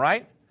 9:27,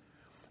 right?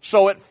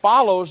 So it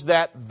follows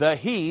that the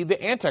he,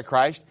 the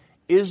Antichrist,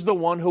 is the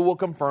one who will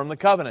confirm the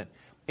covenant.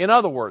 In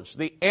other words,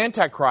 the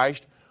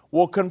Antichrist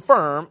will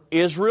confirm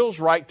Israel's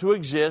right to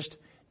exist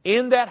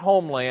in that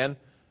homeland,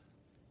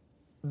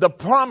 the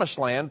promised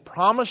land,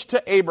 promised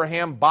to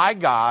Abraham by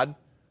God.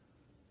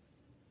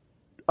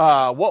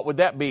 What would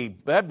that be?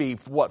 That'd be,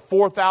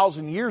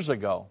 4,000 years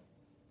ago,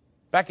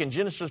 back in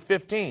Genesis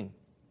 15.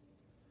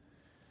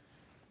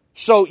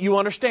 So you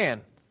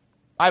understand,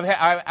 I've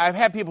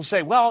had people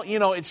say, well,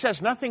 it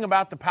says nothing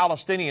about the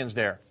Palestinians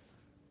there.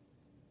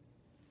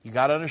 You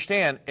got to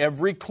understand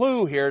every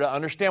clue here to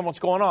understand what's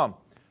going on.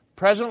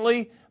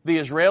 Presently, the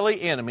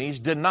Israeli enemies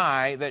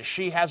deny that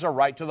she has a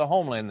right to the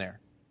homeland there.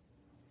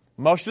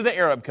 Most of the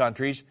Arab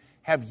countries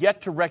have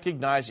yet to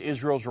recognize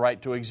Israel's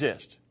right to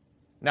exist.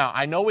 Now,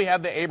 I know we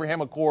have the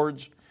Abraham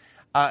Accords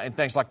and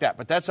things like that,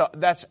 but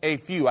that's a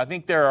few. I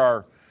think there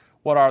are,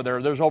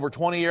 there's over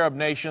 20 Arab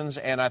nations,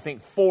 and I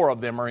think 4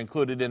 of them are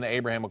included in the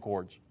Abraham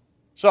Accords.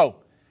 So,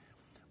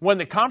 when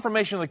the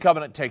confirmation of the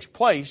covenant takes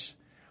place,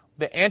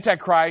 the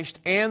Antichrist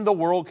and the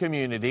world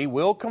community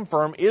will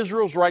confirm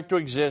Israel's right to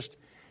exist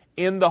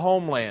in the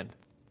homeland,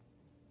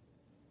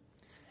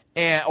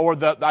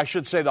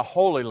 the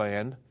Holy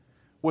Land,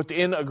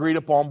 within agreed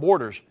upon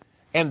borders.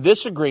 And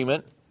this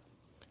agreement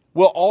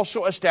will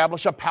also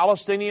establish a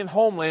Palestinian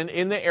homeland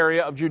in the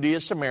area of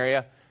Judea,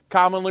 Samaria,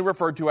 commonly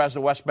referred to as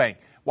the West Bank.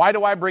 Why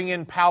do I bring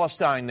in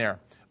Palestine there?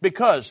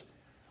 Because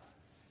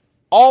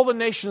all the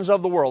nations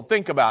of the world,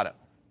 think about it,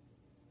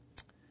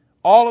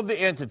 all of the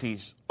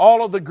entities,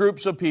 all of the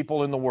groups of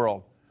people in the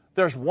world,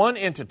 there's one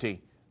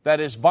entity that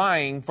is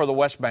vying for the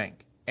West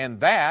Bank,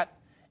 and that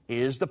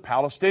is the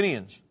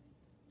Palestinians.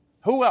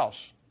 Who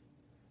else?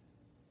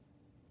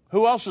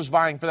 Who else is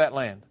vying for that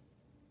land?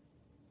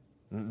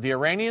 The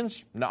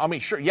Iranians? No, I mean,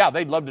 sure, yeah,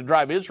 they'd love to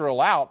drive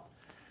Israel out,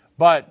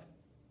 but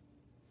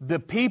the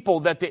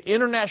people that the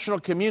international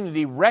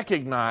community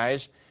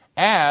recognize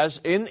as,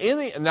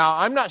 now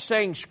I'm not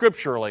saying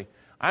scripturally,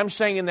 I'm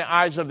saying in the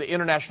eyes of the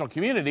international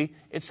community,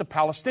 it's the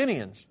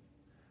Palestinians.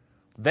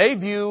 They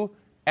view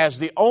as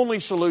the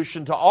only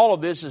solution to all of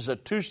this is a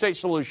two-state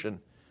solution.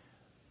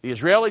 The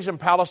Israelis and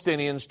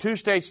Palestinians, 2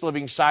 states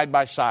living side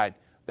by side.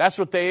 That's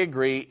what they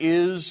agree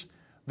is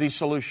the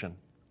solution,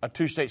 a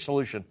 2-state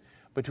solution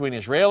between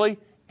Israeli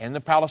and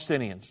the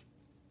Palestinians.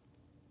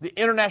 The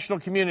international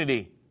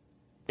community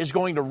is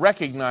going to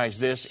recognize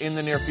this in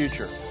the near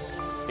future.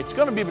 It's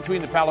going to be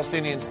between the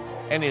Palestinians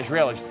and the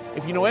Israelis.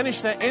 If you know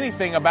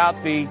anything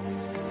about the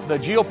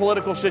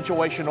geopolitical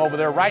situation over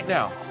there right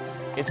now,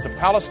 it's the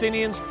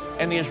Palestinians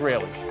and the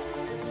Israelis.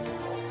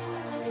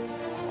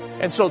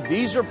 And so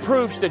these are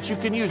proofs that you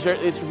can use.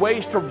 It's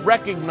ways to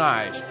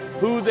recognize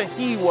who the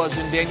he was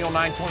in Daniel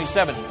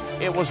 9:27.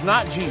 It was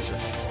not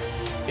Jesus.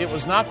 It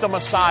was not the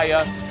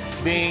Messiah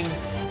being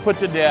put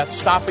to death,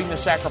 stopping the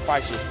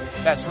sacrifices.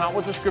 That's not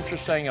what the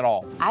Scripture's saying at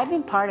all. I've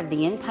been part of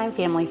the End Time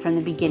family from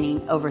the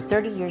beginning over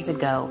 30 years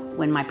ago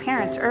when my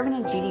parents, Irvin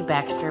and Judy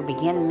Baxter,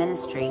 began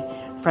ministry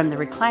from the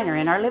recliner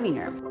in our living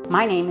room.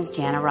 My name is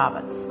Jana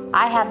Robbins.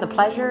 I have the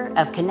pleasure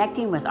of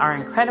connecting with our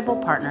incredible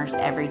partners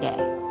every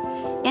day.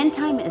 End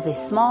Time is a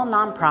small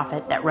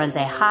nonprofit that runs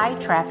a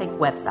high-traffic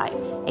website,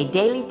 a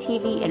daily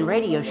TV and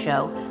radio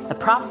show, the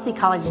Prophecy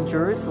College in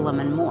Jerusalem,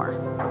 and more.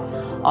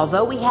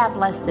 Although we have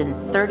less than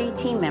 30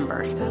 team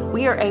members,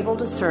 we are able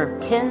to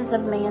serve tens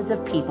of millions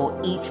of people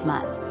each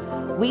month.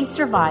 We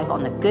survive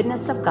on the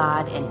goodness of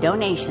God and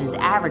donations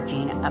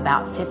averaging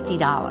about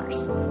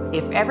 $50.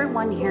 If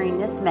everyone hearing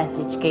this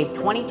message gave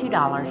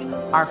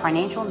 $22, our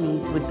financial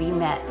needs would be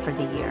met for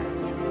the year.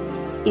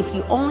 If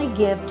you only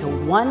give to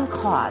one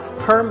cause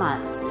per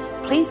month,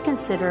 please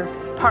consider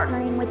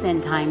partnering with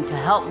End Time to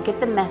help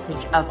get the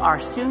message of our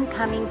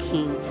soon-coming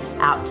King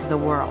out to the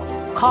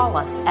world. Call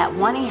us at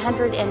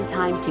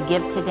 1-800-END-TIME to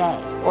give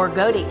today, or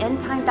go to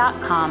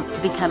endtime.com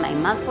to become a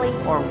monthly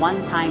or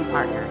one-time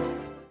partner.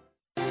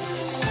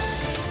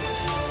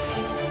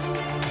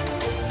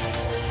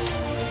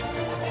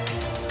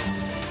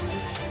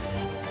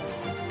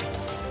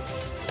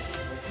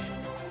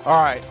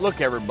 All right,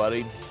 look,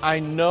 everybody. I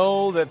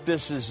know that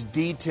this is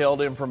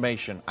detailed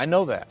information. I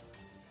know that.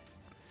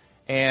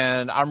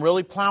 And I'm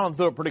really plowing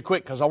through it pretty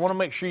quick because I want to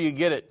make sure you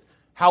get it.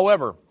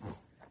 However,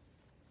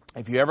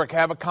 if you ever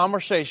have a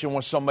conversation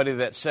with somebody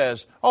that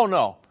says, oh,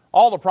 no,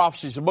 all the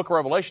prophecies of the book of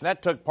Revelation,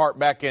 that took part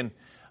back in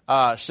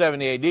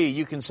 70 AD,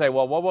 you can say,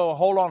 well,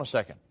 hold on a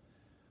second.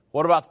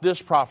 What about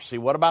this prophecy?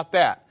 What about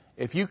that?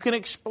 If you can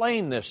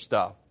explain this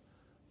stuff,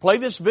 play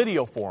this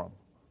video for them.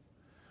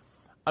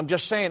 I'm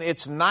just saying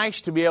it's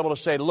nice to be able to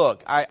say,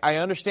 look, I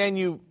understand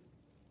you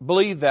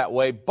believe that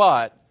way,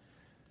 but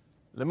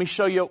let me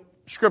show you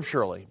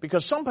scripturally.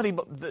 Because some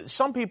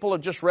people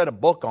have just read a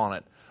book on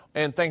it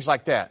and things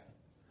like that.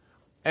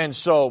 And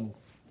so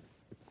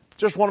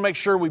Just want to make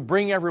sure we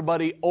bring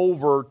everybody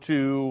over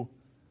to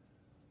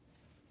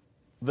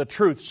the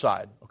truth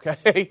side,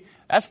 okay?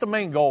 That's the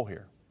main goal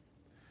here.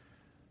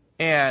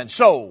 And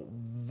so,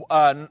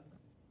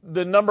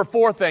 the number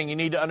 4 thing you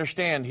need to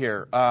understand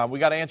here, we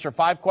got to answer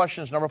 5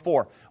 questions. Number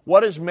 4,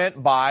 what is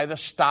meant by the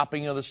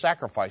stopping of the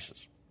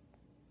sacrifices?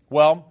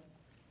 Well,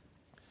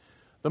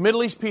 the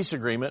Middle East peace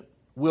agreement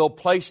will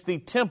place the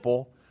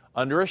temple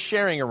under a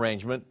sharing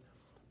arrangement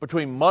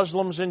between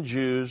Muslims and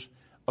Jews,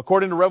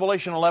 according to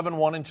Revelation 11,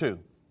 1 and 2.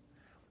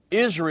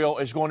 Israel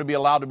is going to be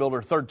allowed to build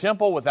her third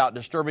temple without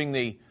disturbing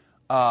the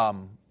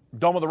Dome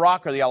of the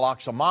Rock or the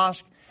Al-Aqsa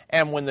Mosque.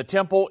 And when the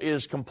temple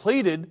is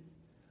completed,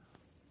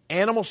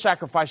 animal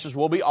sacrifices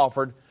will be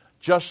offered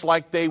just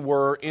like they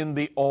were in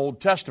the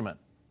Old Testament.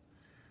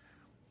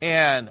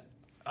 And,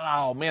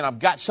 oh man, I've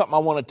got something I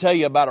want to tell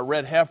you about a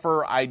red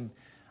heifer. I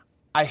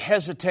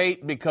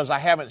hesitate because I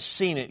haven't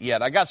seen it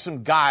yet. I got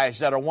some guys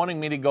that are wanting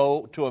me to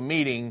go to a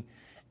meeting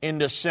in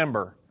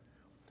December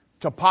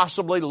to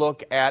possibly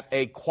look at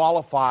a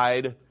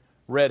qualified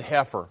red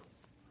heifer.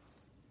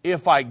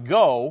 If I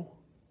go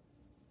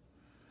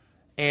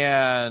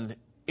and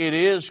it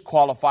is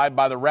qualified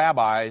by the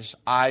rabbis,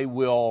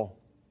 I'll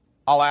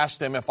ask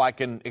them if I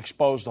can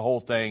expose the whole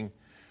thing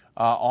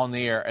on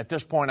the air. At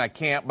this point I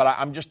can't, but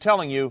I'm just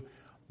telling you,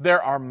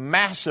 there are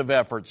massive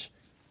efforts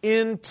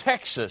in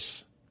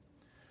Texas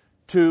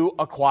to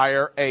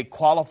acquire a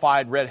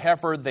qualified red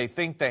heifer. They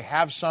think they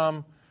have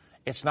some.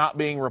 It's not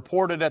being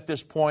reported at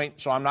this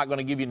point, so I'm not going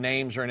to give you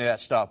names or any of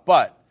that stuff.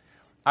 But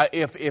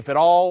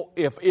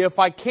if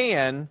I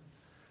can,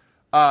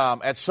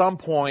 at some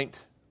point,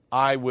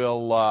 I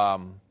will.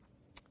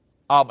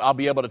 I'll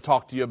be able to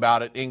talk to you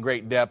about it in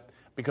great depth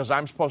because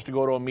I'm supposed to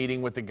go to a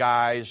meeting with the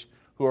guys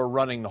who are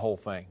running the whole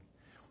thing.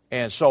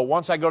 And so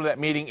once I go to that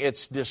meeting,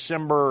 it's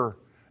December.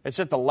 It's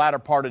at the latter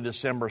part of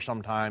December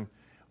sometime.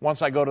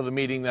 Once I go to the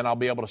meeting, then I'll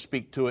be able to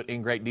speak to it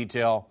in great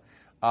detail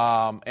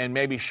and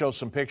maybe show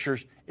some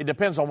pictures. It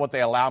depends on what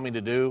they allow me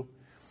to do.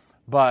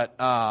 But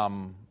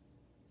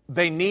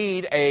they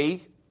need a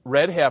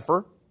red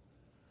heifer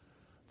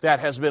that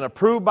has been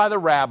approved by the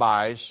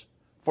rabbis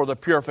for the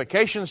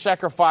purification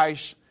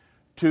sacrifice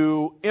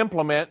to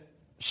implement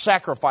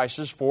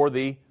sacrifices for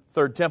the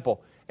third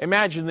temple.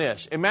 Imagine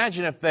this.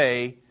 Imagine if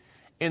they,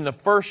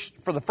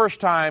 for the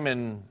first time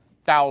in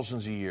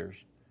thousands of years,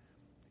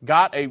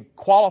 got a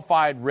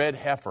qualified red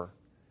heifer.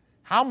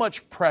 How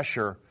much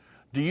pressure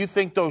do you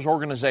think those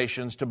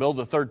organizations to build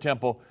the third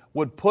temple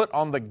would put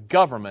on the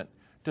government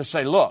to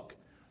say, look,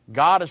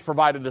 God has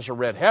provided us a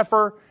red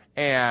heifer,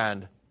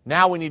 and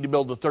now we need to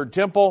build the third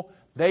temple?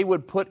 They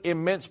would put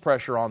immense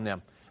pressure on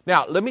them.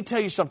 Now, let me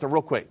tell you something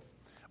real quick.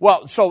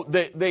 Well, so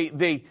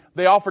they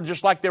offer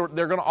just like they're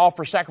going to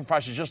offer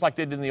sacrifices just like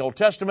they did in the Old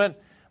Testament.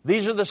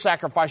 These are the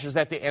sacrifices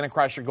that the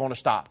Antichrist are going to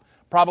stop,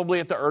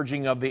 probably at the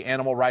urging of the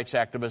animal rights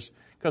activists,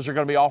 because they're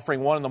going to be offering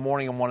one in the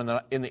morning and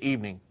one in the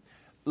evening.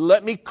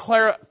 Let me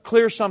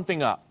clear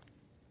something up.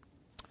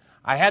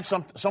 I had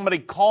somebody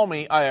call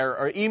me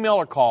or email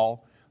or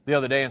call the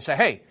other day and say,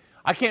 hey,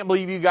 I can't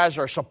believe you guys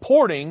are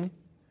supporting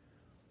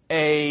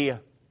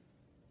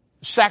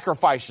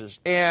sacrifices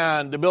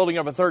and the building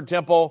of a third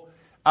temple.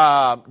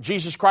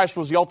 Jesus Christ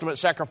was the ultimate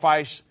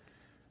sacrifice,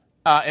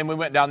 and we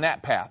went down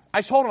that path.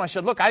 I told him, I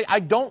said, look, I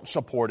don't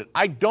support it.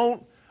 I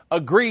don't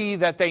agree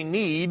that they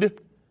need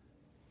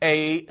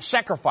a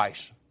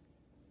sacrifice,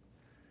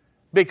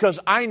 because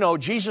I know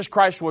Jesus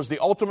Christ was the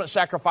ultimate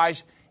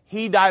sacrifice.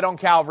 He died on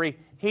Calvary.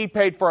 He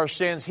paid for our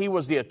sins. He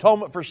was the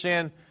atonement for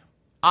sin.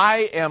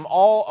 I am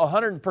all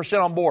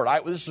 100% on board.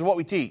 This is what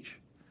we teach.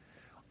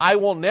 I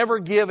will never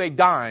give a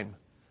dime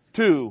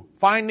to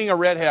finding a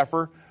red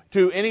heifer,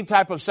 to any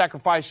type of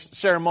sacrifice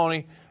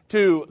ceremony,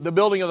 to the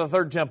building of the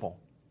third temple,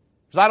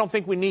 because I don't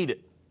think we need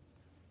it.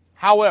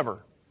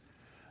 However,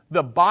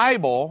 the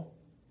Bible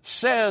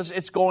says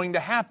it's going to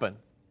happen,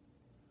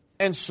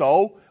 and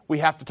so we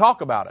have to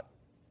talk about it.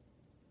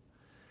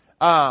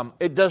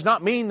 It does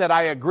not mean that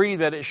I agree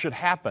that it should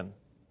happen,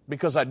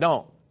 because I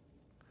don't.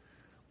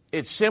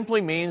 It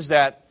simply means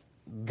that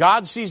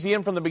God sees the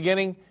end from the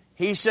beginning.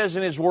 He says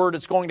in His Word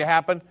it's going to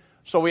happen,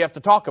 so we have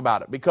to talk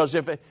about it. Because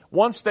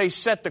once they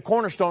set the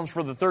cornerstones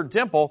for the third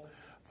temple,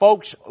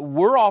 folks,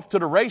 we're off to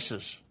the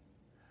races.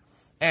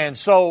 And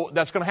so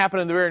that's going to happen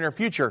in the very near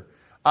future.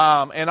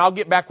 And I'll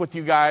get back with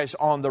you guys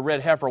on the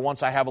red heifer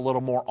once I have a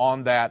little more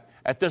on that.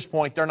 At this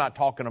point, they're not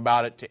talking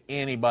about it to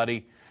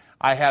anybody.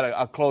 I had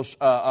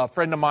a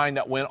friend of mine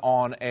that went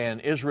on an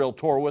Israel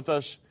tour with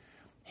us.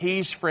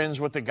 He's friends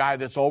with the guy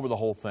that's over the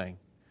whole thing.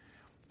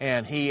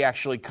 And he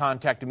actually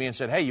contacted me and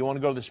said, hey, you want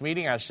to go to this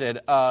meeting? I said,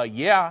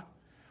 yeah.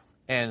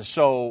 And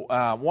so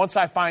once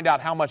I find out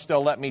how much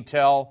they'll let me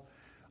tell,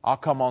 I'll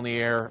come on the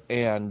air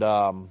and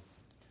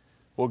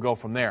we'll go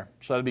from there.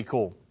 So that'll be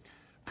cool.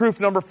 Proof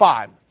number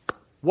 5.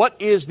 What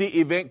is the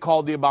event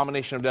called the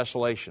Abomination of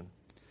Desolation?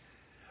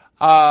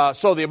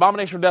 So the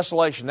Abomination of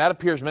Desolation, that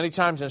appears many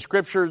times in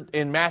Scripture.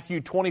 In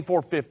Matthew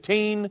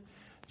 24:15,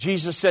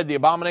 Jesus said the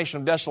Abomination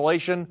of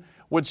Desolation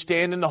would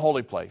stand in the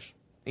holy place.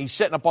 He's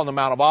sitting up on the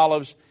Mount of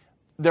Olives.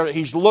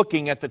 He's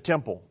looking at the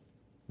temple.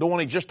 The one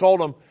he just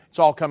told them it's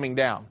all coming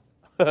down.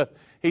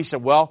 He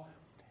said,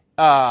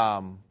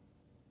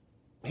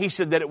 he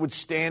said that it would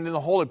stand in the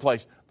holy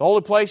place. The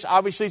holy place,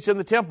 obviously, it's in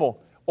the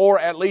temple, or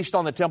at least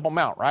on the Temple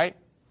Mount, right?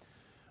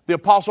 The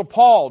Apostle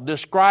Paul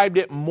described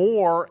it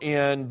more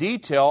in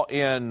detail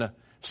in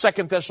 2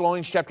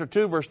 Thessalonians chapter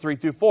 2, verse 3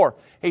 through 4.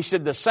 He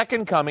said the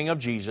second coming of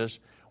Jesus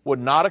would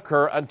not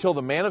occur until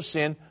the man of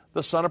sin,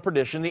 the son of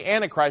perdition, the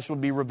Antichrist,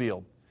 would be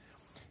revealed.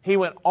 He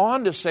went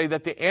on to say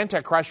that the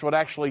Antichrist would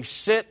actually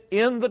sit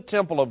in the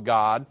temple of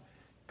God,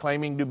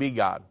 claiming to be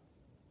God.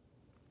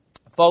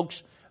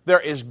 Folks, there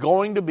is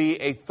going to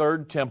be a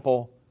third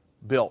temple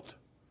built.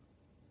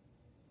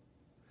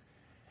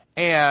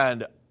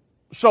 And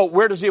so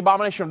where does the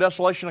abomination of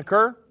desolation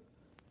occur?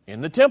 In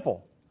the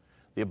temple.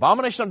 The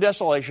abomination of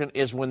desolation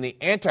is when the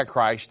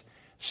Antichrist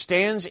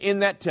stands in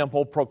that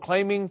temple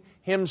proclaiming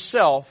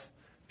himself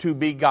to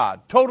be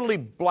God. Totally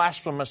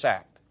blasphemous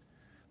act.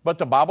 But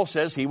the Bible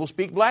says he will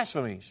speak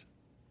blasphemies.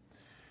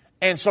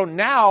 And so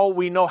now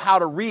we know how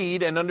to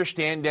read and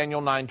understand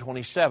Daniel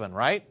 9:27,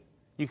 right?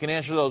 You can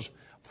answer those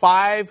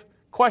 5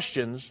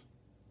 questions,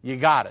 you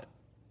got it.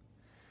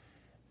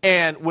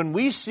 And when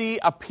we see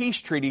a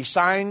peace treaty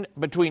signed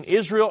between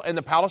Israel and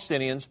the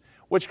Palestinians,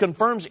 which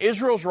confirms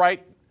Israel's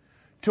right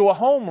to a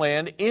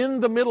homeland in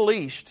the Middle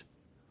East,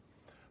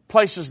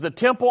 places the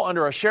temple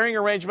under a sharing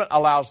arrangement,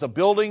 allows the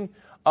building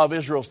of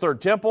Israel's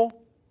third temple,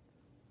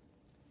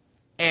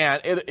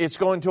 and it's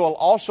going to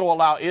also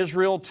allow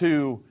Israel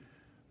to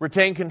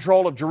retain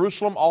control of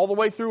Jerusalem all the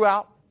way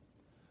throughout.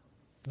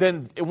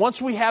 Then once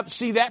we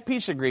see that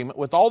peace agreement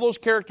with all those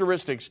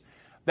characteristics,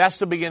 that's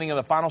the beginning of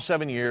the final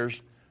 7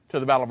 years to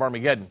the Battle of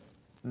Armageddon.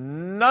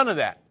 None of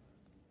that.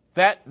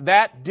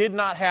 That did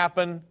not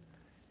happen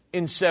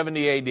in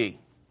 70 A.D.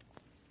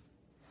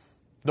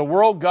 The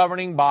world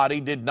governing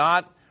body did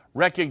not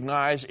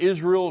recognize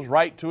Israel's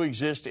right to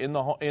exist in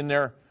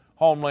their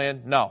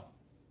homeland. No.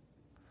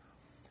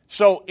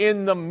 So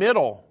in the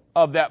middle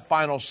of that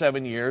final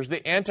 7 years,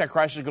 the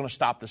Antichrist is going to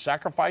stop the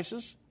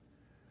sacrifices,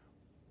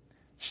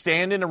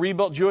 stand in a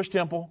rebuilt Jewish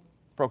temple,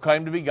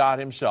 proclaim to be God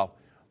himself.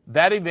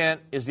 That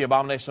event is the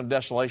abomination of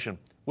desolation,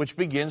 which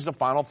begins the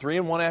final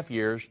 3.5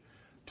 years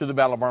to the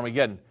Battle of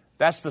Armageddon.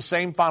 That's the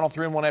same final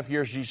 3.5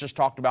 years Jesus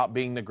talked about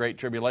being the Great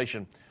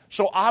Tribulation.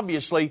 So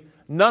obviously,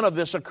 none of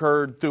this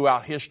occurred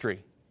throughout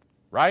history,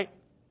 right?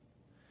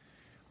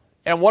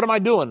 And what am I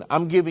doing?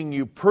 I'm giving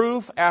you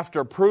proof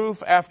after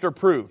proof after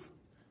proof,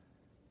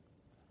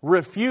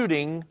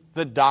 refuting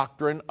the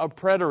doctrine of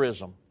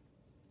preterism.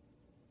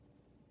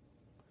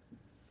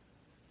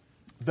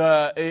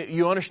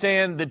 You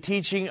understand the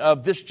teaching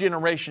of this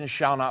generation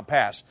shall not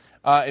pass.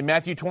 In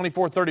Matthew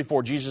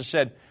 24:34, Jesus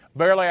said,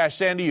 "Verily I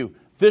say unto you,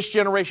 this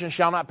generation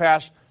shall not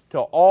pass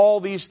till all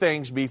these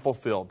things be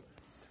fulfilled."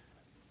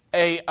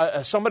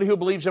 Somebody who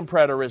believes in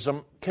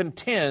preterism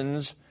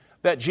contends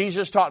that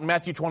Jesus taught in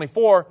Matthew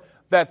 24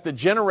 that the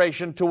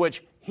generation to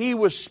which he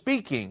was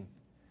speaking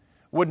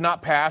would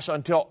not pass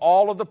until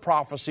all of the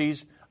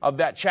prophecies of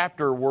that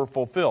chapter were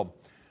fulfilled.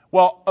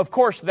 Well, of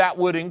course, that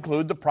would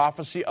include the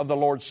prophecy of the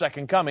Lord's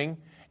second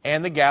coming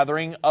and the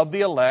gathering of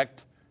the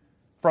elect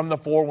from the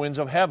 4 winds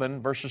of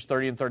heaven, verses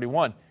 30 and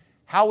 31.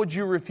 How would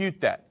you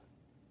refute that?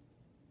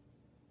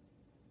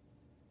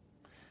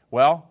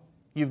 Well,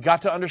 you've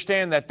got to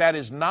understand that that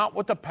is not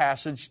what the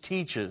passage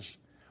teaches.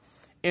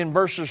 In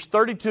verses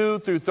 32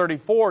 through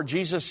 34,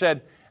 Jesus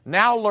said,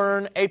 "Now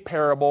learn a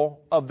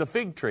parable of the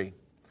fig tree.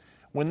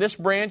 When its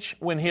branch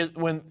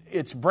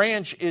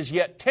is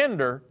yet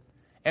tender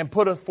and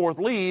putteth forth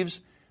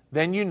leaves,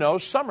 then you know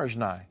summer's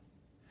nigh.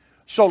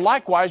 So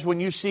likewise, when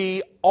you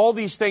see all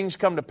these things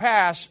come to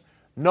pass,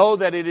 know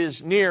that it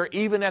is near,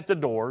 even at the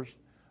doors.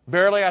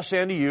 Verily I say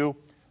unto you,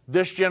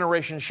 this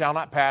generation shall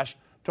not pass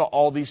till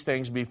all these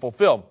things be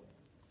fulfilled."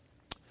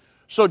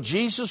 So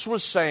Jesus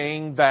was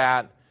saying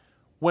that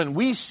when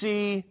we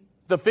see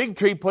the fig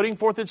tree putting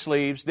forth its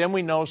leaves, then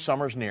we know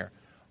summer's near.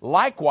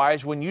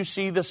 Likewise, when you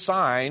see the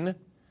sign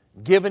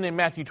given in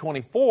Matthew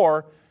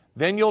 24,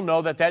 then you'll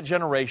know that that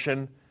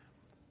generation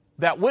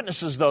that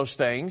witnesses those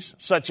things,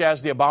 such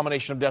as the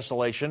abomination of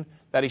desolation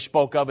that he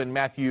spoke of in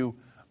Matthew,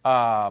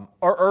 or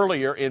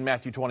earlier in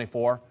Matthew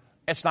 24,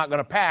 it's not going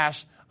to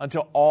pass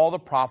until all the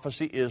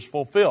prophecy is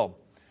fulfilled.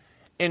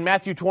 In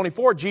Matthew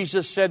 24,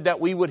 Jesus said that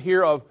we would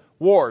hear of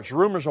wars,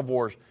 rumors of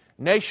wars,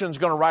 nations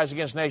going to rise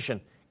against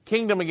nation,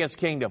 kingdom against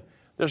kingdom.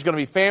 There's going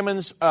to be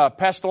famines,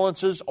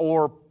 pestilences,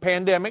 or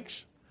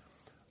pandemics,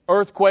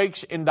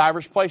 earthquakes in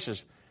diverse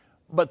places.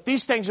 But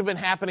these things have been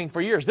happening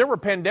for years. There were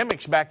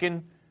pandemics back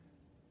in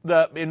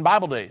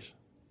Bible days.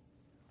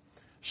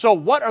 So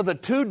what are the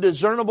 2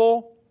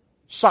 discernible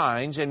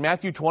signs in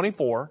Matthew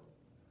 24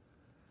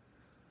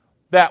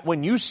 that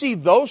when you see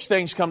those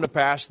things come to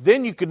pass,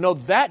 then you could know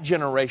that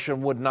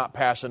generation would not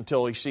pass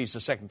until he sees the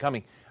second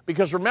coming?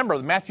 Because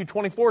remember, Matthew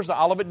 24 is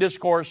the Olivet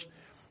Discourse,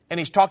 and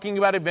he's talking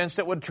about events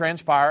that would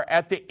transpire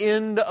at the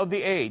end of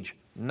the age,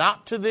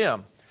 not to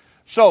them.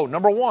 So,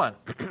 number 1,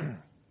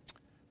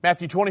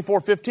 Matthew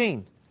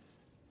 24:15.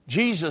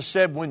 Jesus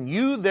said, "When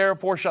you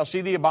therefore shall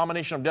see the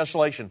abomination of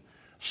desolation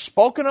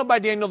spoken of by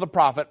Daniel the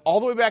prophet, all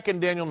the way back in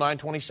Daniel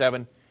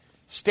 9:27,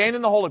 stand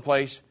in the holy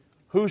place,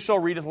 whoso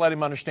readeth, let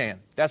him understand.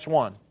 That's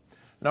one.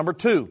 Number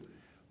two,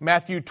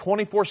 Matthew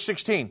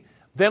 24:16,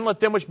 then let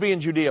them which be in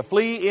Judea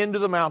flee into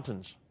the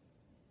mountains.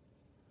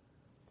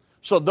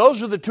 So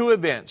those are the two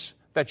events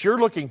that you're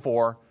looking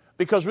for,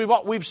 because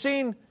we've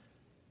seen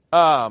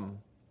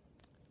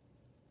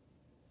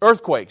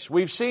earthquakes.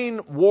 We've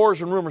seen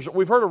wars and rumors.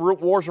 We've heard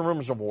of wars and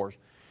rumors of wars.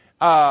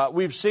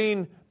 We've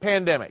seen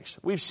pandemics.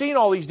 We've seen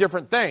all these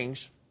different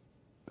things,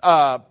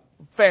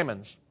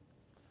 famines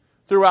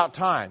throughout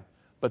time.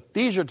 But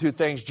these are two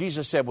things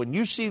Jesus said, when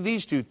you see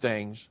these two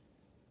things,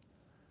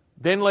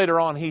 then later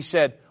on he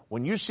said,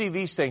 when you see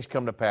these things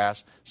come to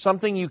pass,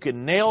 something you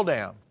can nail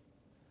down,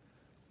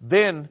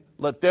 then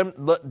let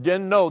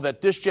them know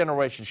that this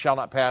generation shall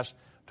not pass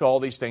till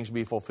all these things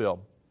be fulfilled.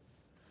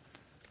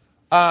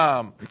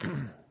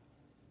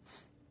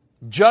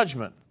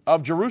 Judgment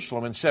of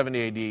Jerusalem in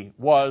 70 AD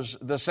was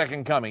the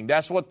second coming.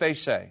 That's what they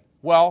say.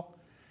 Well,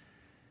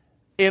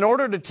 in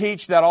order to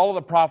teach that all of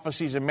the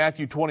prophecies in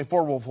Matthew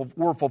 24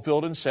 were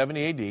fulfilled in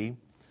 70 AD,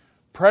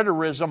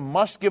 preterism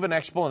must give an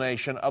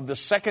explanation of the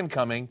second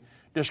coming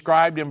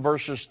described in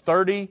verses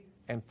 30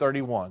 and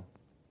 31.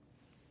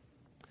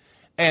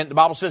 And the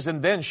Bible says,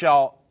 and then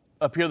shall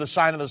appear the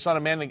sign of the Son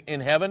of Man in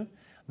heaven.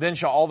 Then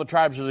shall all the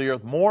tribes of the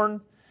earth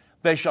mourn.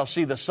 They shall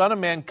see the Son of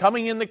Man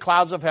coming in the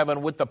clouds of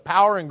heaven with the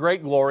power and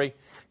great glory.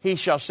 He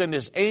shall send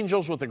his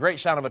angels with the great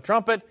sound of a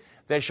trumpet.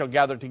 They shall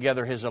gather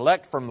together his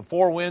elect from the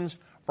four winds,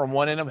 from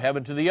one end of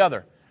heaven to the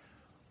other.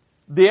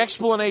 The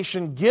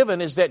explanation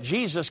given is that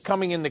Jesus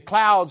coming in the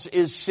clouds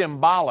is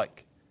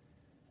symbolic,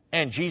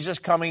 and Jesus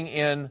coming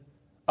in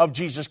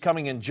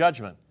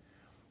judgment.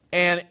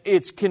 And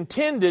it's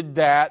contended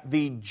that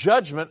the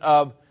judgment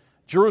of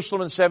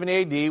Jerusalem in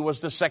 70 AD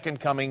was the second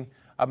coming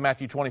of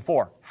Matthew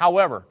 24.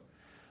 However,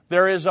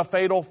 there is a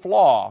fatal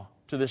flaw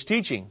to this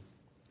teaching.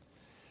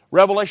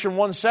 Revelation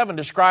 1:7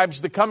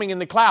 describes the coming in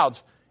the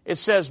clouds. It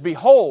says,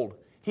 behold,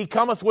 he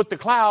cometh with the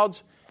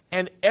clouds,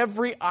 and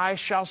every eye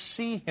shall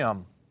see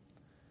him.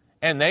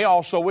 And they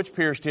also which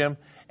pierced him,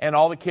 and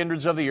all the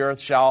kindreds of the earth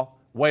shall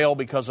wail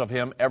because of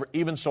him.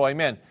 Even so,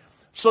 amen.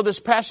 So this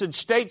passage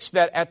states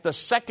that at the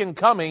second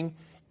coming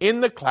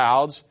in the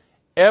clouds,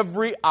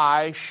 every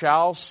eye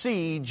shall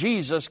see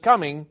Jesus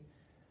coming.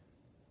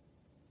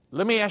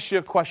 Let me ask you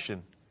a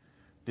question.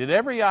 Did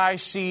every eye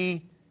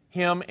see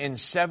him in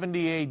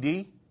 70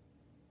 AD?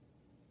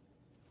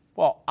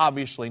 Well,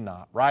 obviously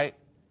not, right?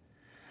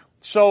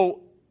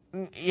 So,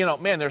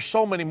 there's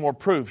so many more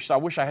proofs. I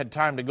wish I had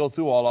time to go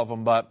through all of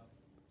them, but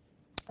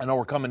I know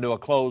we're coming to a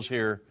close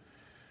here.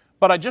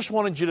 But I just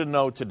wanted you to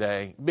know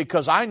today,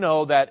 because I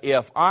know that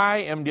if I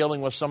am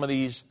dealing with some of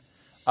these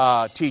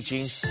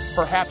teachings,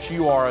 perhaps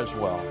you are as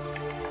well.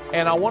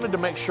 And I wanted to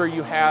make sure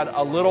you had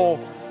a little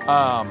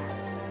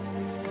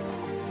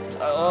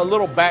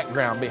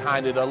background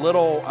behind it,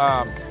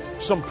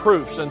 some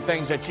proofs and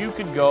things that you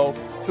could go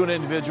to an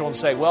individual and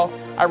say, well,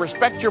 I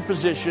respect your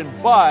position,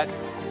 but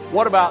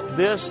what about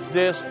this,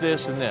 this,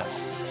 this, and this?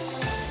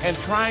 And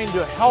trying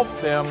to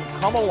help them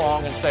come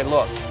along and say,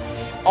 look,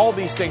 all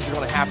these things are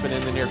going to happen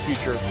in the near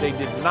future. They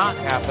did not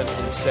happen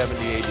in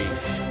 70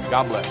 AD.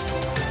 God bless.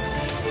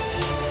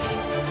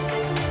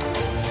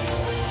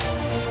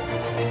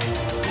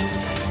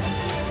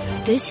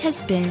 This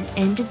has been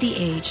End of the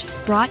Age,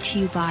 brought to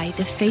you by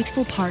the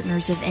faithful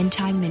partners of End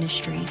Time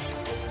Ministries.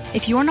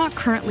 If you're not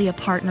currently a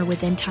partner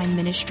with End Time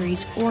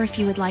Ministries, or if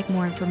you would like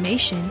more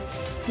information,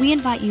 we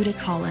invite you to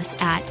call us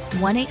at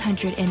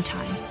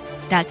 1-800-END-TIME.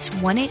 That's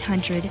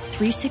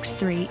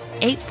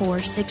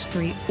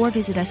 1-800-363-8463, or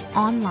visit us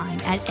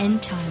online at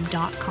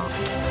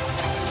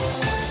endtime.com.